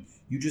don't want.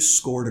 You just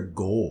scored a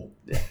goal.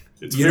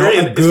 It's a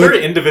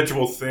very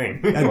individual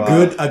thing.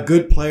 A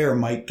good player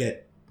might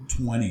get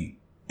 20,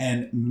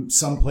 and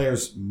some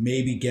players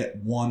maybe get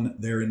one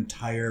their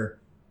entire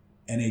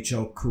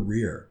NHL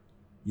career.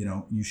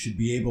 You should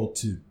be able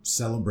to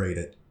celebrate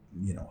it,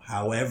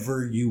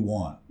 however you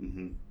want.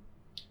 Mm-hmm.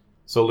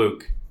 So,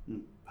 Luke,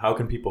 how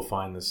can people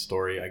find this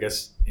story? I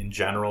guess in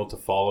general, to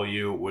follow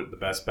you, the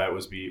best bet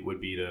would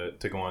be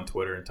to go on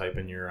Twitter and type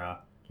in your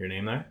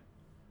name there.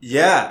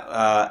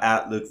 Yeah,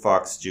 at Luke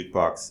Fox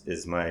Jukebox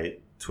is my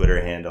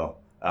Twitter handle.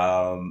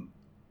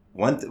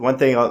 One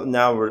thing,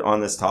 now we're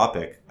on this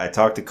topic, I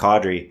talked to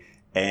Kadri,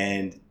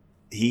 and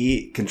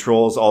he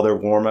controls all their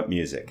warm-up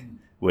music,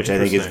 which I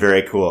think is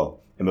very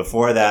cool. And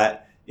before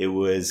that, it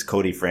was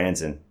Cody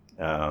Franzen.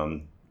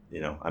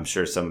 I'm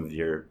sure some of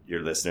your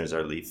listeners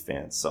are Leaf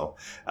fans. So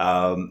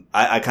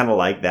I kind of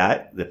like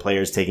that, the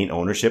players taking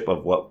ownership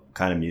of what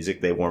kind of music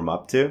they warm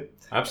up to.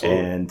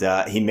 Absolutely. And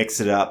he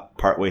mixed it up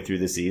partway through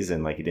the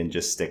season. Like, he didn't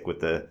just stick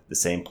with the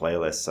same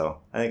playlist. So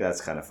I think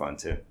that's kind of fun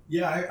too.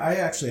 Yeah, I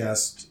actually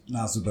asked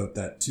Naz about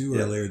that too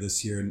earlier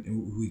this year,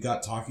 and we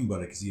got talking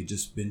about it because he had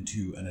just been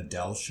to an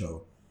Adele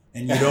show,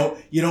 and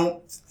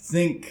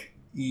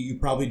you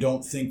probably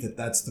don't think that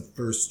that's the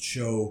first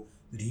show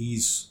that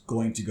he's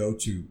going to go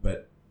to,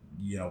 but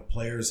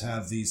players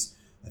have these.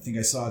 I think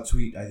I saw a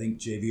tweet. I think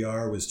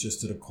JVR was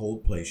just at a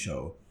Coldplay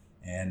show,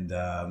 and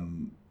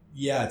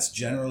it's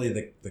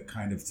generally the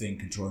kind of thing,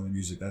 controlling the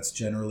music. That's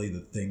generally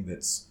the thing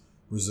that's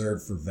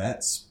reserved for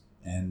vets.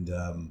 And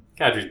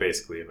Kadri's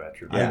basically a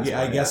veteran.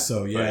 I guess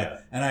so.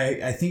 Yeah, and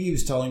I think he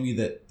was telling me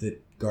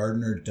that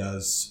Gardner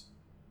does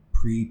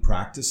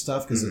pre-practice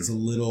stuff because it's a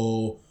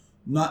little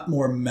not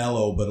more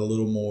mellow, but a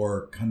little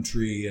more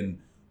country.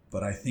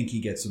 But I think he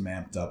gets them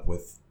amped up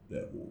with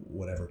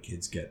whatever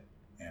kids get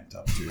amped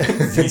up to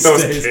these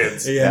Those days.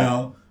 kids,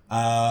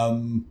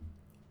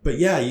 But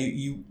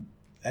you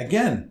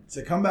again,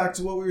 to come back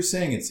to what we were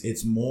saying,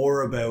 it's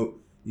more about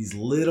these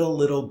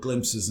little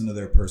glimpses into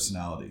their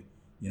personality.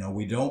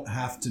 We don't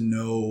have to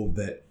know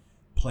that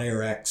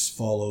player X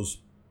follows,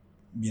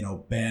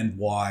 band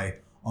Y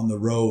on the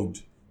road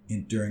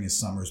during his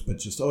summers, but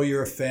just,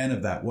 you're a fan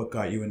of that. What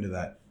got you into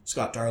that?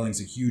 Scott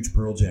Darling's a huge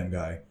Pearl Jam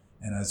guy,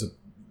 and as a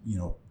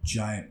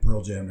giant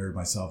Pearl Jam nerd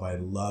myself, I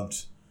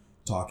loved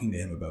talking to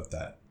him about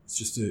that. It's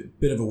just a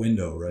bit of a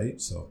window, right?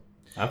 So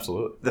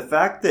Absolutely. The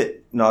fact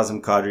that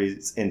Nazem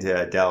Kadri's into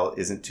Adele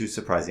isn't too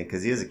surprising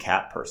because he is a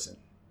cat person.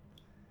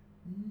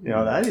 You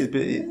know, that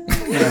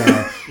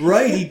is...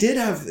 Right, he did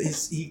have...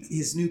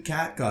 His new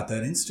cat got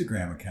that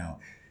Instagram account.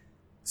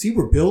 See,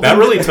 we're building... That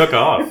really took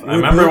off. I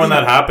remember when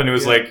that happened, it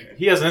was like,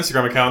 he has an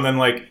Instagram account, and then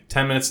like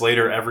 10 minutes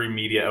later, every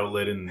media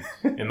outlet in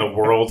the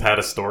world had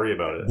a story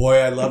about it. Boy,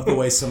 I love the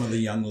way some of the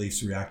young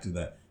Leafs reacted to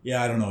that.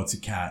 Yeah, I don't know, it's a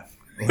cat.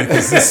 Like,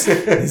 is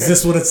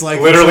this what it's like?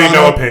 Literally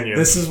no opinion.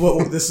 This is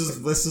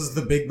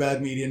the big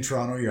bad media in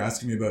Toronto. You're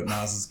asking me about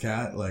Naz's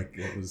cat. Like,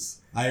 it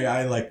was.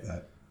 I like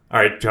that. All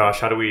right,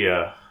 Josh, how do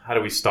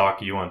we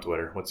stalk you on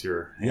Twitter? What's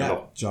your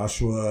handle?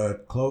 Joshua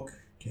Cloke,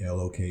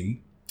 Kloke.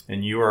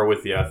 And you are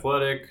with The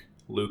Athletic.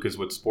 Luke is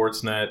with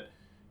Sportsnet.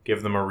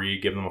 Give them a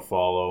read, give them a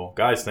follow.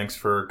 Guys, thanks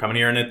for coming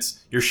here. And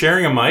you're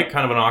sharing a mic,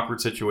 kind of an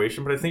awkward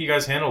situation, but I think you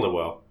guys handled it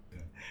well.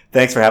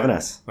 Thanks for having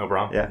us. No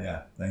problem.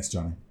 Yeah. Thanks,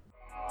 Johnny.